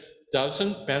here that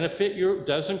doesn't benefit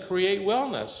doesn't create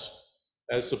wellness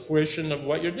as the fruition of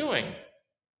what you're doing.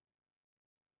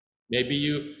 Maybe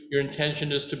your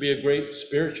intention is to be a great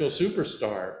spiritual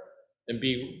superstar and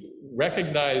be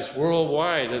recognized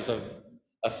worldwide as a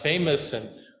famous and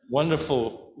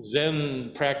wonderful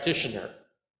Zen practitioner,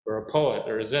 or a poet,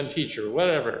 or a Zen teacher, or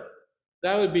whatever.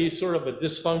 That would be sort of a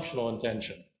dysfunctional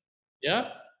intention, yeah?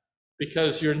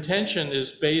 Because your intention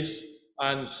is based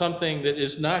on something that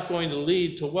is not going to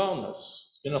lead to wellness.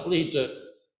 It's going to lead to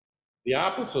the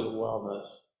opposite of wellness.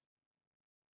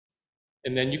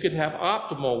 And then you could have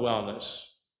optimal wellness,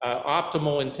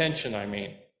 optimal intention, I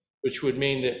mean, which would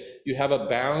mean that you have a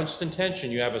balanced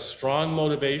intention. You have a strong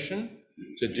motivation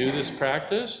to do this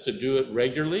practice, to do it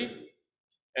regularly.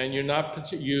 And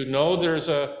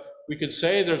we could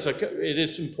say it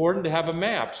is important to have a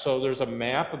map. So there's a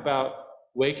map about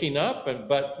waking up,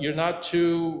 but you're not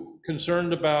too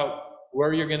concerned about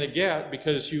where you're going to get,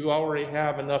 because you already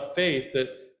have enough faith that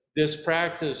this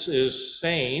practice is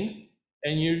sane,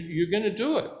 and you're going to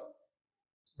do it,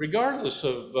 regardless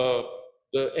of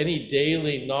any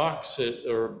daily knocks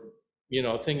or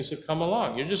things that come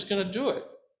along. You're just going to do it.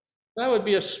 That would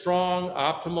be a strong,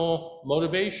 optimal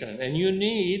motivation, and you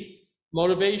need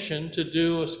motivation to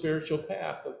do a spiritual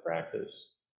path of practice,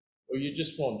 or you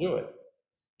just won't do it.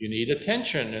 You need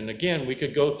attention, and again, we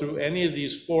could go through any of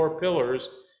these 4 pillars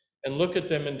and look at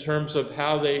them in terms of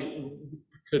how they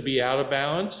could be out of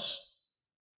balance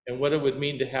and what it would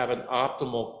mean to have an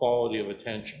optimal quality of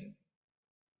attention.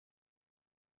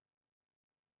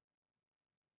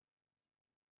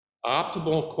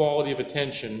 Optimal quality of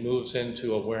attention moves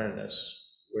into awareness,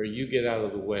 where you get out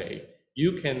of the way.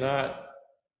 You cannot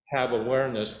have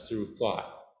awareness through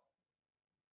thought.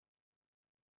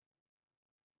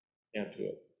 Can't do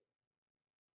it.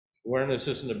 Awareness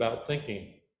isn't about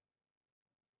thinking.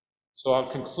 So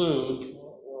I'll conclude.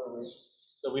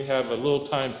 So we have a little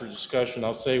time for discussion.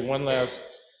 I'll say one last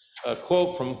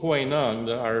quote from Hui Neng,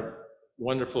 our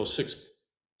wonderful sixth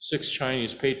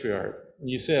Chinese patriarch.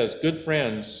 He says, "Good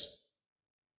friends,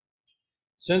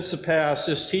 since the past,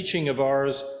 this teaching of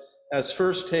ours has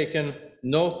first taken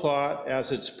no thought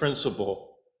as its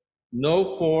principle,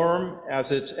 no form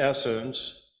as its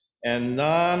essence, and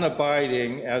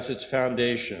non-abiding as its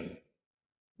foundation.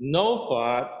 No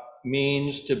thought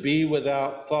means to be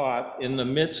without thought in the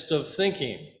midst of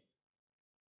thinking."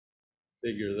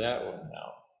 Figure that one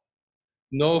out.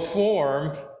 No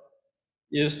form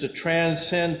is to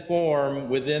transcend form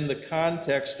within the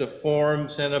context of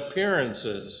forms and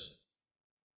appearances.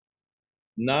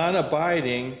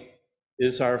 Non-abiding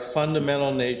is our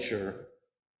fundamental nature.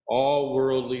 All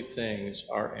worldly things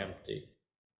are empty.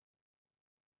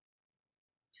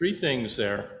 3 things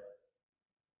there.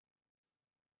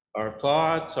 Our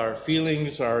thoughts, our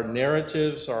feelings, our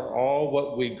narratives are all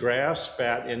what we grasp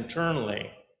at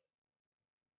internally.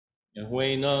 And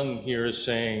Hui Neng here is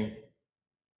saying,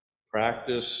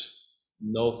 practice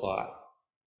no thought.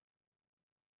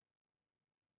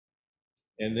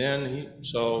 And then,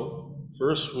 so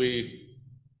first we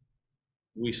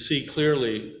see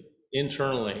clearly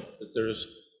internally that there's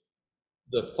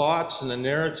the thoughts and the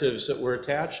narratives that we're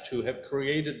attached to have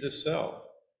created this self,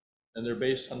 and they're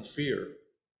based on fear.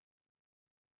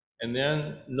 And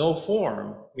then no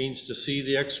form means to see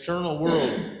the external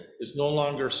world is no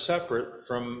longer separate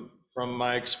from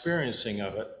my experiencing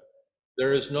of it.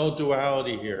 There is no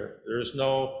duality here. There is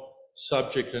no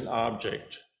subject and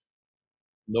object,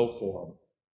 no form.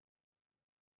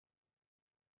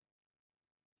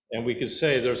 And we could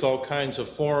say there's all kinds of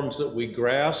forms that we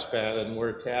grasp at and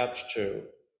we're attached to.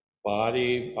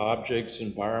 Body, objects,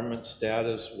 environment,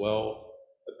 status, wealth,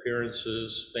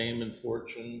 appearances, fame and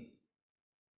fortune.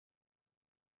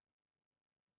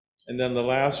 And then the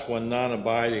last one,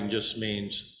 non-abiding, just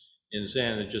means, in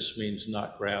Zen, it just means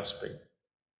not grasping,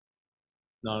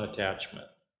 non-attachment.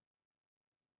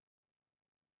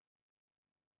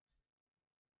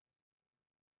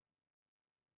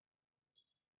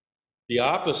 The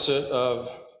opposite of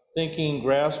thinking,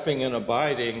 grasping, and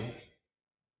abiding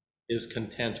is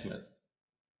contentment.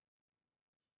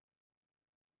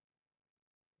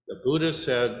 The Buddha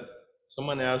said,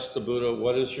 someone asked the Buddha,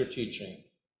 "What is your teaching?"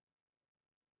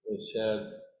 He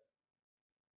said,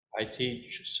 "I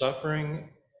teach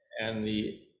suffering and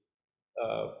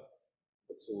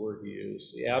what's the word he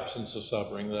used? The absence of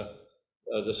suffering,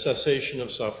 the cessation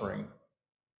of suffering."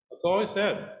 That's all he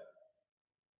said.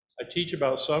 I teach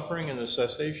about suffering and the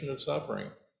cessation of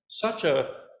suffering. Such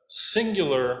a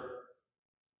singular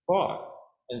thought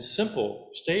and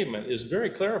simple statement is very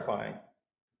clarifying.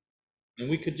 And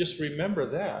we could just remember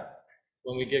that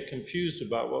when we get confused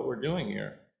about what we're doing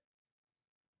here.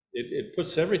 It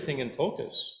puts everything in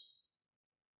focus.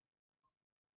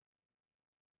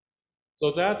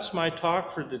 So that's my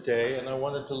talk for today, and I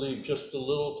wanted to leave just a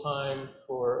little time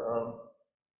for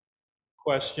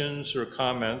questions or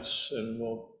comments, and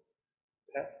we'll,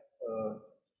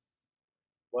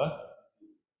 what?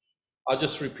 I'll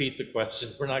just repeat the question.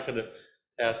 We're not going to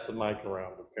pass the mic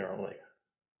around, apparently.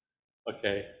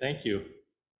 Okay, thank you.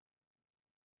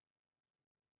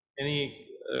 Any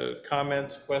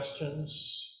comments,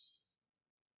 questions?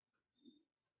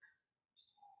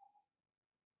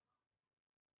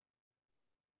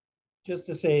 Just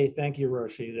to say thank you,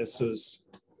 Roshi. This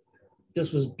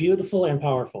was beautiful and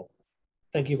powerful.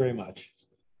 Thank you very much.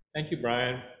 Thank you,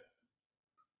 Brian.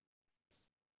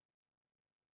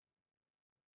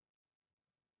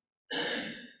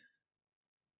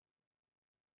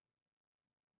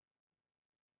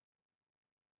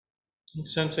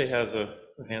 Sensei has a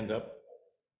hand up.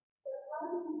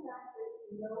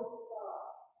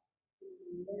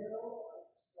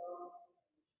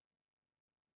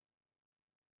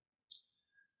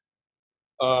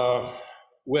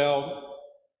 Well,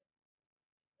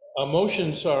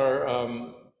 emotions are,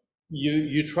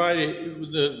 you try to,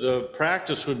 the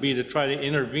practice would be to try to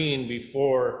intervene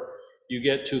before you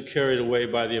get too carried away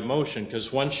by the emotion,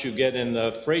 because once you get in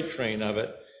the freight train of it,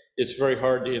 it's very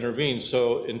hard to intervene.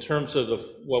 So in terms of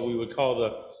what we would call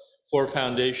the 4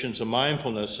 foundations of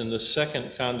mindfulness, and the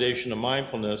second foundation of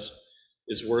mindfulness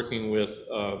is working with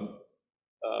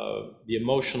the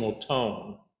emotional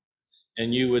tone.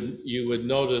 And you would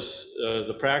notice,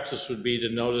 the practice would be to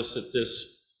notice that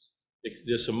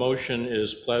this emotion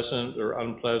is pleasant or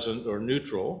unpleasant or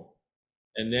neutral.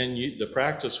 And then the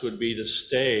practice would be to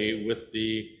stay with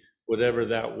whatever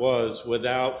that was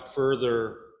without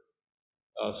further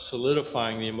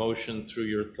solidifying the emotion through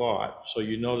your thought. So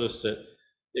you notice that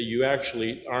you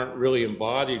actually aren't really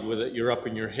embodied with it. You're up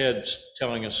in your head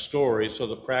telling a story. So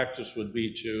the practice would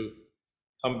be to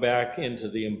come back into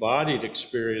the embodied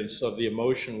experience of the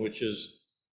emotion, which is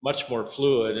much more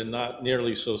fluid and not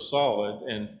nearly so solid,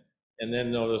 and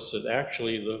then notice that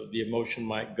actually the emotion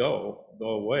might go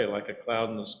away like a cloud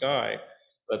in the sky.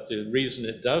 But the reason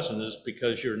it doesn't is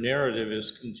because your narrative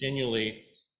is continually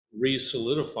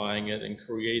re-solidifying it and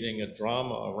creating a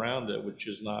drama around it, which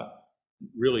is not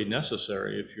really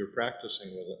necessary if you're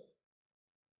practicing with it.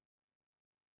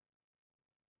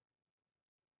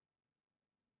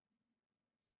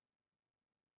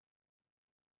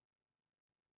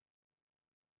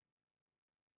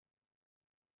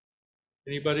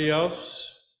 Anybody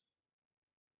else?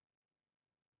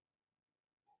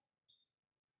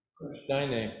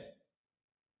 Diane.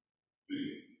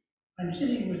 I'm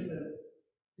sitting with the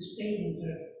statement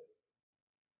that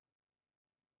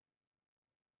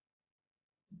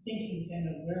thinking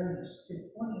and awareness. If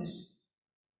one is,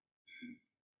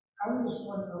 how is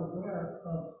one aware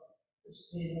of the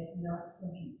state of not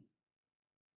thinking?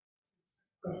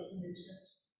 Question makes sense.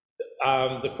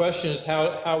 The question is,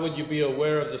 how would you be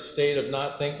aware of the state of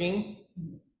not thinking?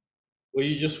 Well,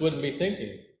 you just wouldn't be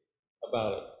thinking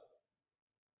about it.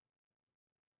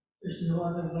 There's no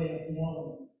other way of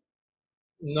knowing.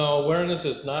 No, awareness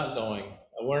is not knowing.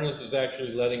 Awareness is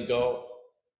actually letting go.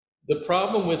 The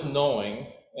problem with knowing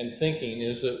and thinking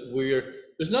is that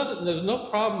there's no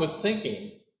problem with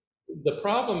thinking. The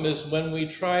problem is when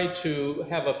we try to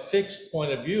have a fixed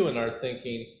point of view in our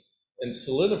thinking and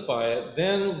solidify it,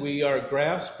 then we are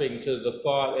grasping to the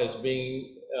thought as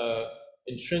being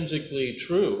intrinsically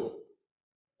true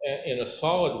in a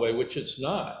solid way, which it's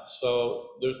not. So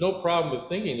there's no problem with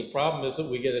thinking. The problem is that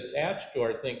we get attached to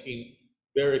our thinking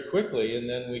very quickly, and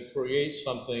then we create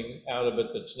something out of it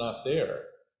that's not there.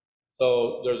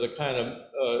 So there's a kind of,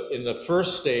 in the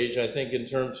first stage, I think in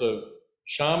terms of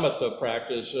shamatha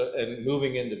practice and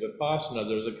moving into vipassana,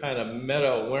 there's a kind of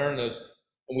meta-awareness.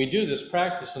 And we do this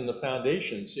practice in the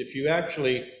foundations. If you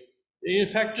actually, in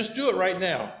fact, just do it right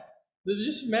now.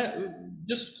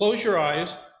 Just close your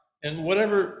eyes and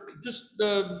just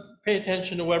pay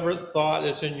attention to whatever thought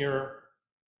is in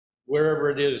wherever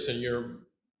it is in your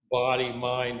body,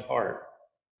 mind, heart,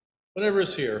 whatever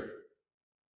is here.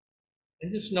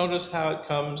 And just notice how it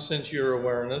comes into your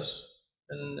awareness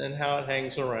and how it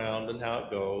hangs around and how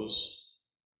it goes.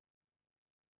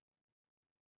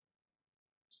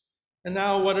 And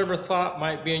now whatever thought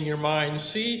might be in your mind,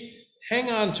 hang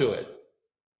on to it.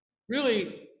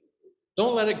 Really,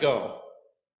 don't let it go.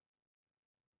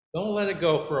 Don't let it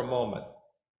go for a moment.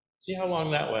 See how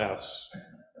long that lasts.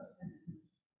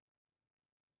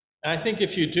 And I think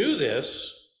if you do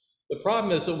this, the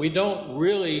problem is that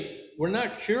we're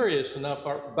not curious enough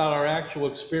about our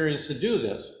actual experience to do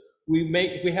this.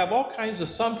 We have all kinds of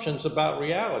assumptions about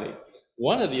reality.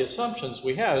 One of the assumptions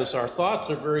we have is our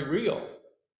thoughts are very real.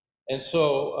 And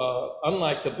so,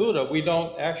 unlike the Buddha, we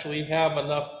don't actually have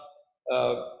enough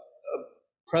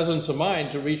presence of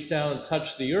mind to reach down and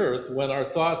touch the earth when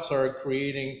our thoughts are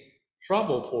creating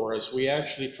trouble for us. We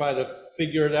actually try to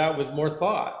figure it out with more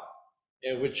thought,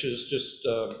 which is just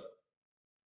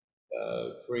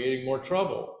creating more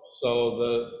trouble. So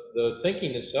the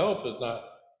thinking itself is not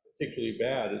particularly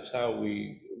bad. It's how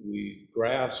we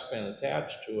grasp and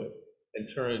attach to it and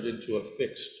turn it into a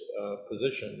fixed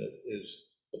position that is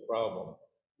the problem.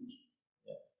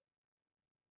 Yeah.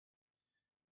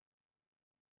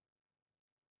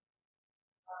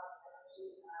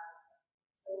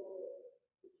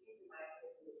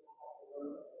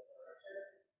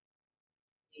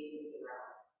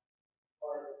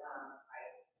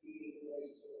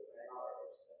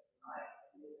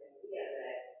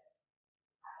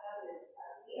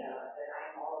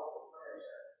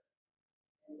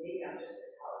 Maybe I'm just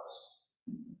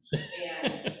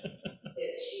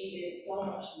she is so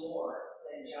much more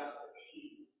than just a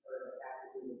piece of her that has to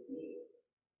do with me.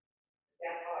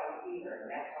 That's how I see her, and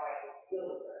that's how I deal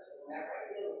with her. So whenever I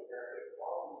deal with her, it's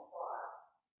all these thoughts.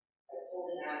 I'm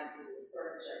holding on to this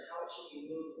furniture, how it should be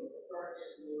moved, if the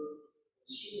furniture's moved,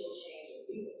 she will change or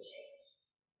we will change.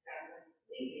 And I'm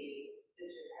completely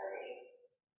disregarding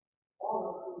all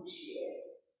of who she is,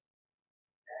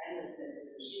 the endlessness of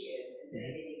who she is, and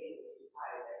then maybe it was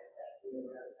part of it, like we were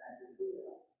recognized as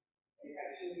real. And if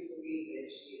I truly believe that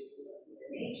she is the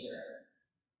nature,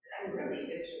 then I'm really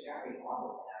disregarding all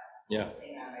of that. Yeah. I'm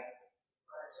saying I might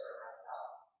furniture or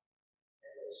myself.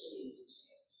 That's what she needs to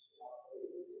change. You know, so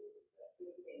we just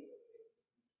think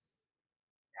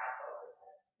not focus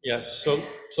on. Yeah,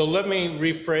 so let me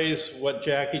rephrase what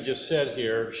Jackie just said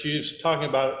here. She's talking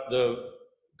about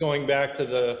going back to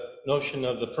the notion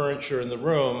of the furniture in the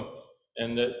room,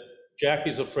 and that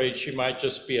Jackie's afraid she might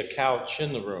just be a couch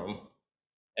in the room,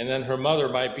 and then her mother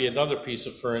might be another piece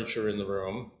of furniture in the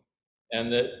room,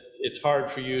 and that it's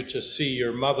hard for you to see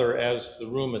your mother as the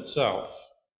room itself.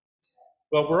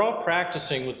 Well, we're all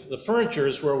practicing with the furniture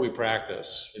is where we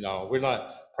practice. You know, we're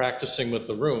not practicing with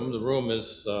the room. The room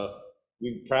is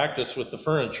we practice with the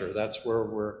furniture. That's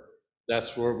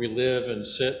where we live and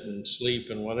sit and sleep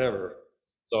and whatever.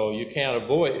 So you can't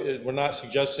avoid. We're not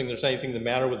suggesting there's anything the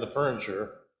matter with the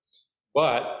furniture,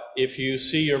 but if you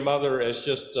see your mother as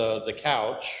just the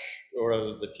couch or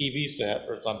the TV set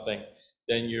or something,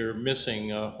 then you're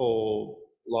missing a whole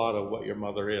lot of what your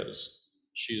mother is.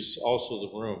 She's also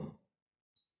the room.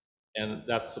 And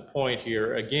that's the point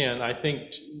here. Again, I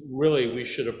think really we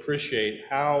should appreciate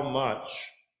how much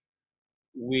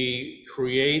we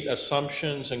create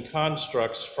assumptions and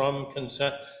constructs from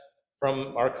consent,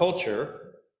 from our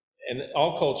culture, and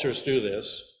all cultures do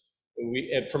this.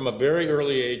 And from a very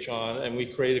early age on, and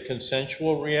we create a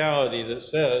consensual reality that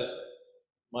says,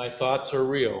 my thoughts are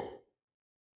real.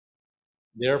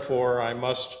 Therefore, I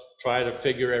must try to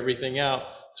figure everything out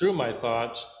through my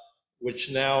thoughts, which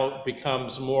now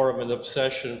becomes more of an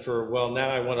obsession for, well, now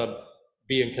I want to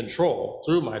be in control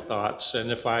through my thoughts.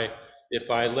 And if I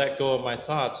let go of my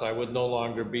thoughts, I would no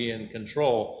longer be in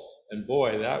control. And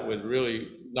boy, that would really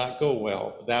not go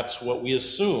well. That's what we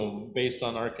assume based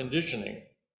on our conditioning.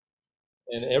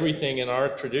 And everything in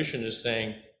our tradition is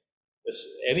saying, this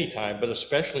anytime, but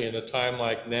especially in a time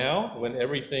like now, when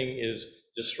everything is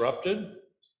disrupted,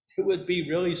 it would be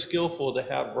really skillful to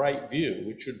have right view,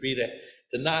 which would be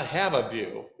to not have a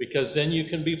view, because then you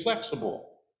can be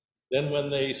flexible. Then when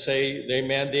they say, they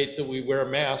mandate that we wear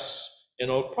masks in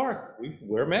Oak Park, we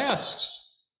wear masks.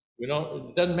 We don't,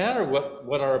 it doesn't matter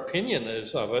what our opinion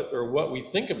is of it or what we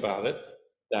think about it.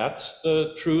 That's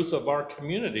the truth of our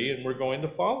community, and we're going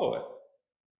to follow it.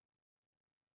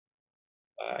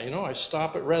 I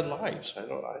stop at red lights.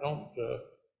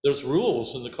 There's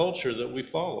rules in the culture that we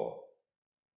follow.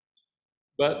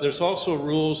 But there's also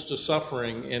rules to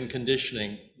suffering and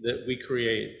conditioning that we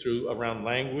create around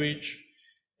language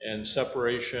and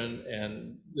separation,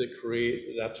 and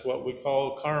that's what we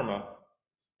call karma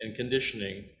and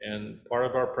conditioning. And part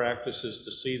of our practice is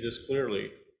to see this clearly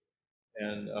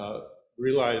and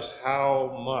realize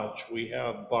how much we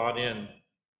have bought in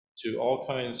to all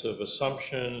kinds of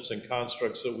assumptions and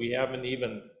constructs that we haven't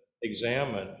even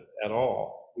examined at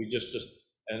all.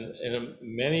 And in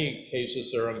many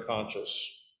cases, they're unconscious.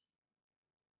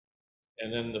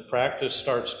 And then the practice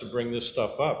starts to bring this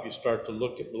stuff up. You start to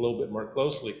look a little bit more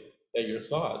closely at your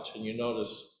thoughts, and you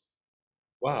notice,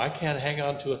 wow, I can't hang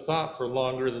on to a thought for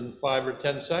longer than 5 or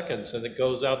 10 seconds, and it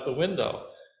goes out the window.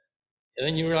 And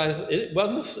then you realize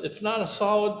it's not a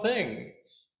solid thing.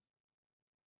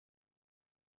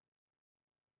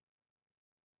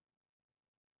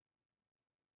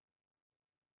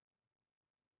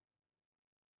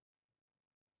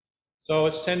 So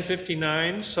it's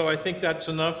 10:59, so I think that's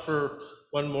enough for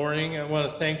one morning. I want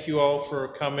to thank you all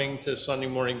for coming to Sunday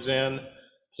Morning Zen.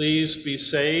 Please be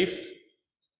safe.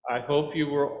 I hope you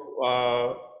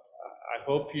will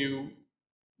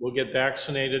get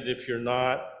vaccinated if you're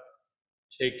not.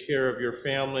 Take care of your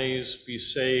families, be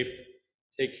safe,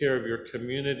 take care of your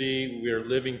community. We are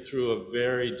living through a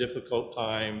very difficult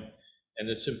time, and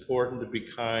it's important to be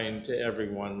kind to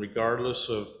everyone, regardless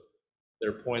of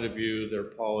their point of view,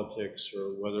 their politics,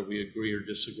 or whether we agree or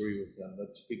disagree with them.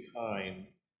 Let's be kind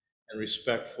and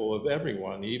respectful of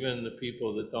everyone, even the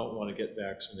people that don't want to get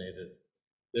vaccinated.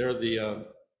 They're the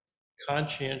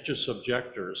conscientious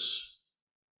objectors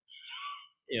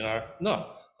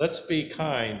no, let's be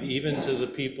kind even to the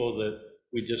people that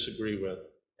we disagree with.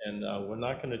 And we're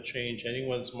not going to change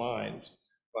anyone's minds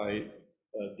by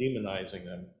demonizing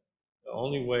them. The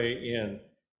only way in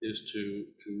is to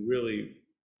really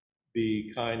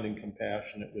be kind and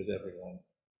compassionate with everyone.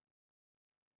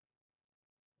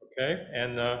 Okay,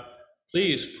 and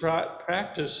please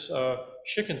practice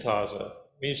shikantaza.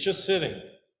 I mean, it's just sitting.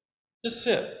 Just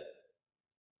sit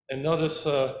and notice.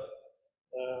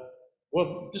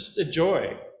 Well, just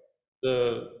enjoy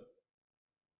the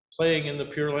playing in the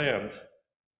Pure Land.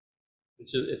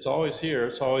 It's always here.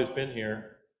 It's always been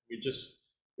here. We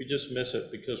just miss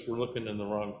it because we're looking in the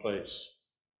wrong place.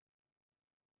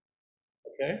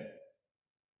 Okay.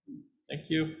 Thank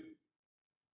you.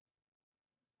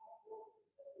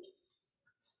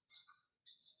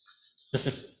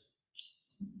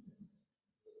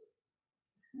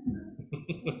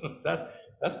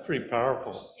 That's pretty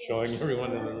powerful, showing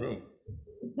everyone in the room.